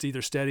budget that's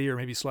either steady or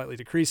maybe slightly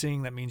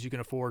decreasing. That means you can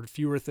afford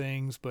fewer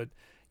things, but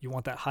you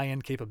want that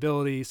high-end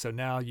capability. So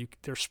now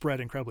they're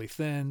spread incredibly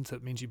thin. So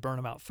it means you burn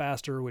them out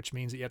faster, which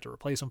means that you have to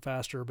replace them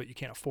faster, but you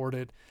can't afford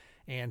it.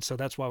 And so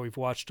that's why we've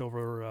watched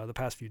over the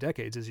past few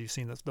decades, as you've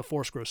seen the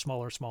force grow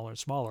smaller, smaller, and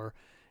smaller.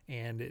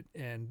 And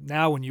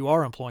now when you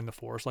are employing the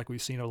force, like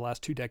we've seen over the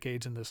last 2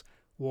 decades in this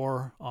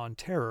war on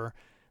terror,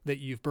 that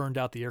you've burned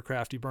out the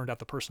aircraft, you've burned out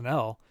the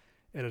personnel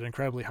at an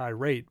incredibly high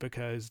rate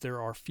because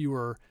there are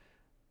fewer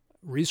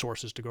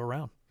resources to go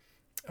around.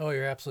 Oh,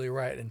 you're absolutely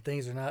right. And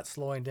things are not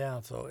slowing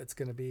down. So it's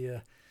going to be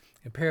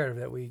imperative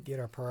that we get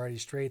our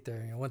priorities straight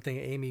there. One thing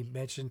Amy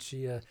mentioned,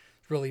 she is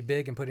really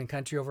big in putting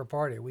country over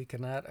party. We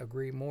cannot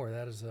agree more.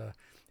 That is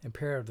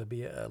imperative to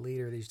be a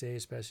leader these days,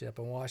 especially up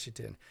in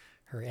Washington.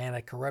 Her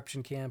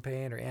anti-corruption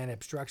campaign, her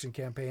anti-obstruction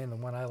campaign, the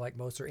one I like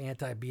most, her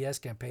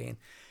anti-BS campaign,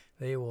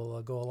 they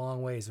will go a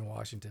long ways in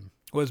Washington.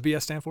 What does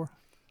BS stand for?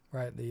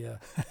 Right, the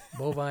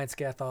bovine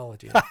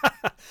scathology.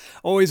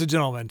 Always a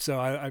gentleman, so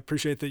I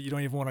appreciate that you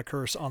don't even want to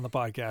curse on the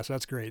podcast.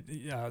 That's great.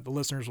 The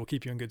listeners will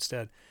keep you in good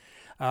stead.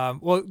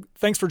 Well,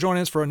 thanks for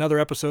joining us for another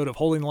episode of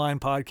Holding the Line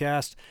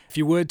podcast. If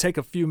you would take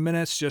a few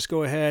minutes, just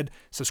go ahead,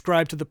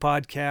 subscribe to the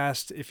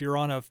podcast. If you're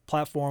on a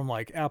platform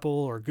like Apple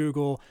or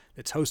Google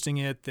that's hosting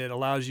it, that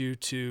allows you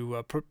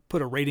to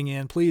put a rating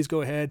in, please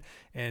go ahead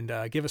and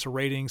give us a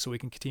rating so we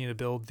can continue to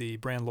build the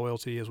brand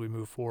loyalty as we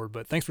move forward.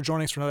 But thanks for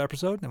joining us for another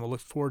episode, and we'll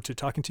look forward to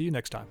talking to you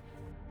next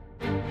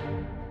time.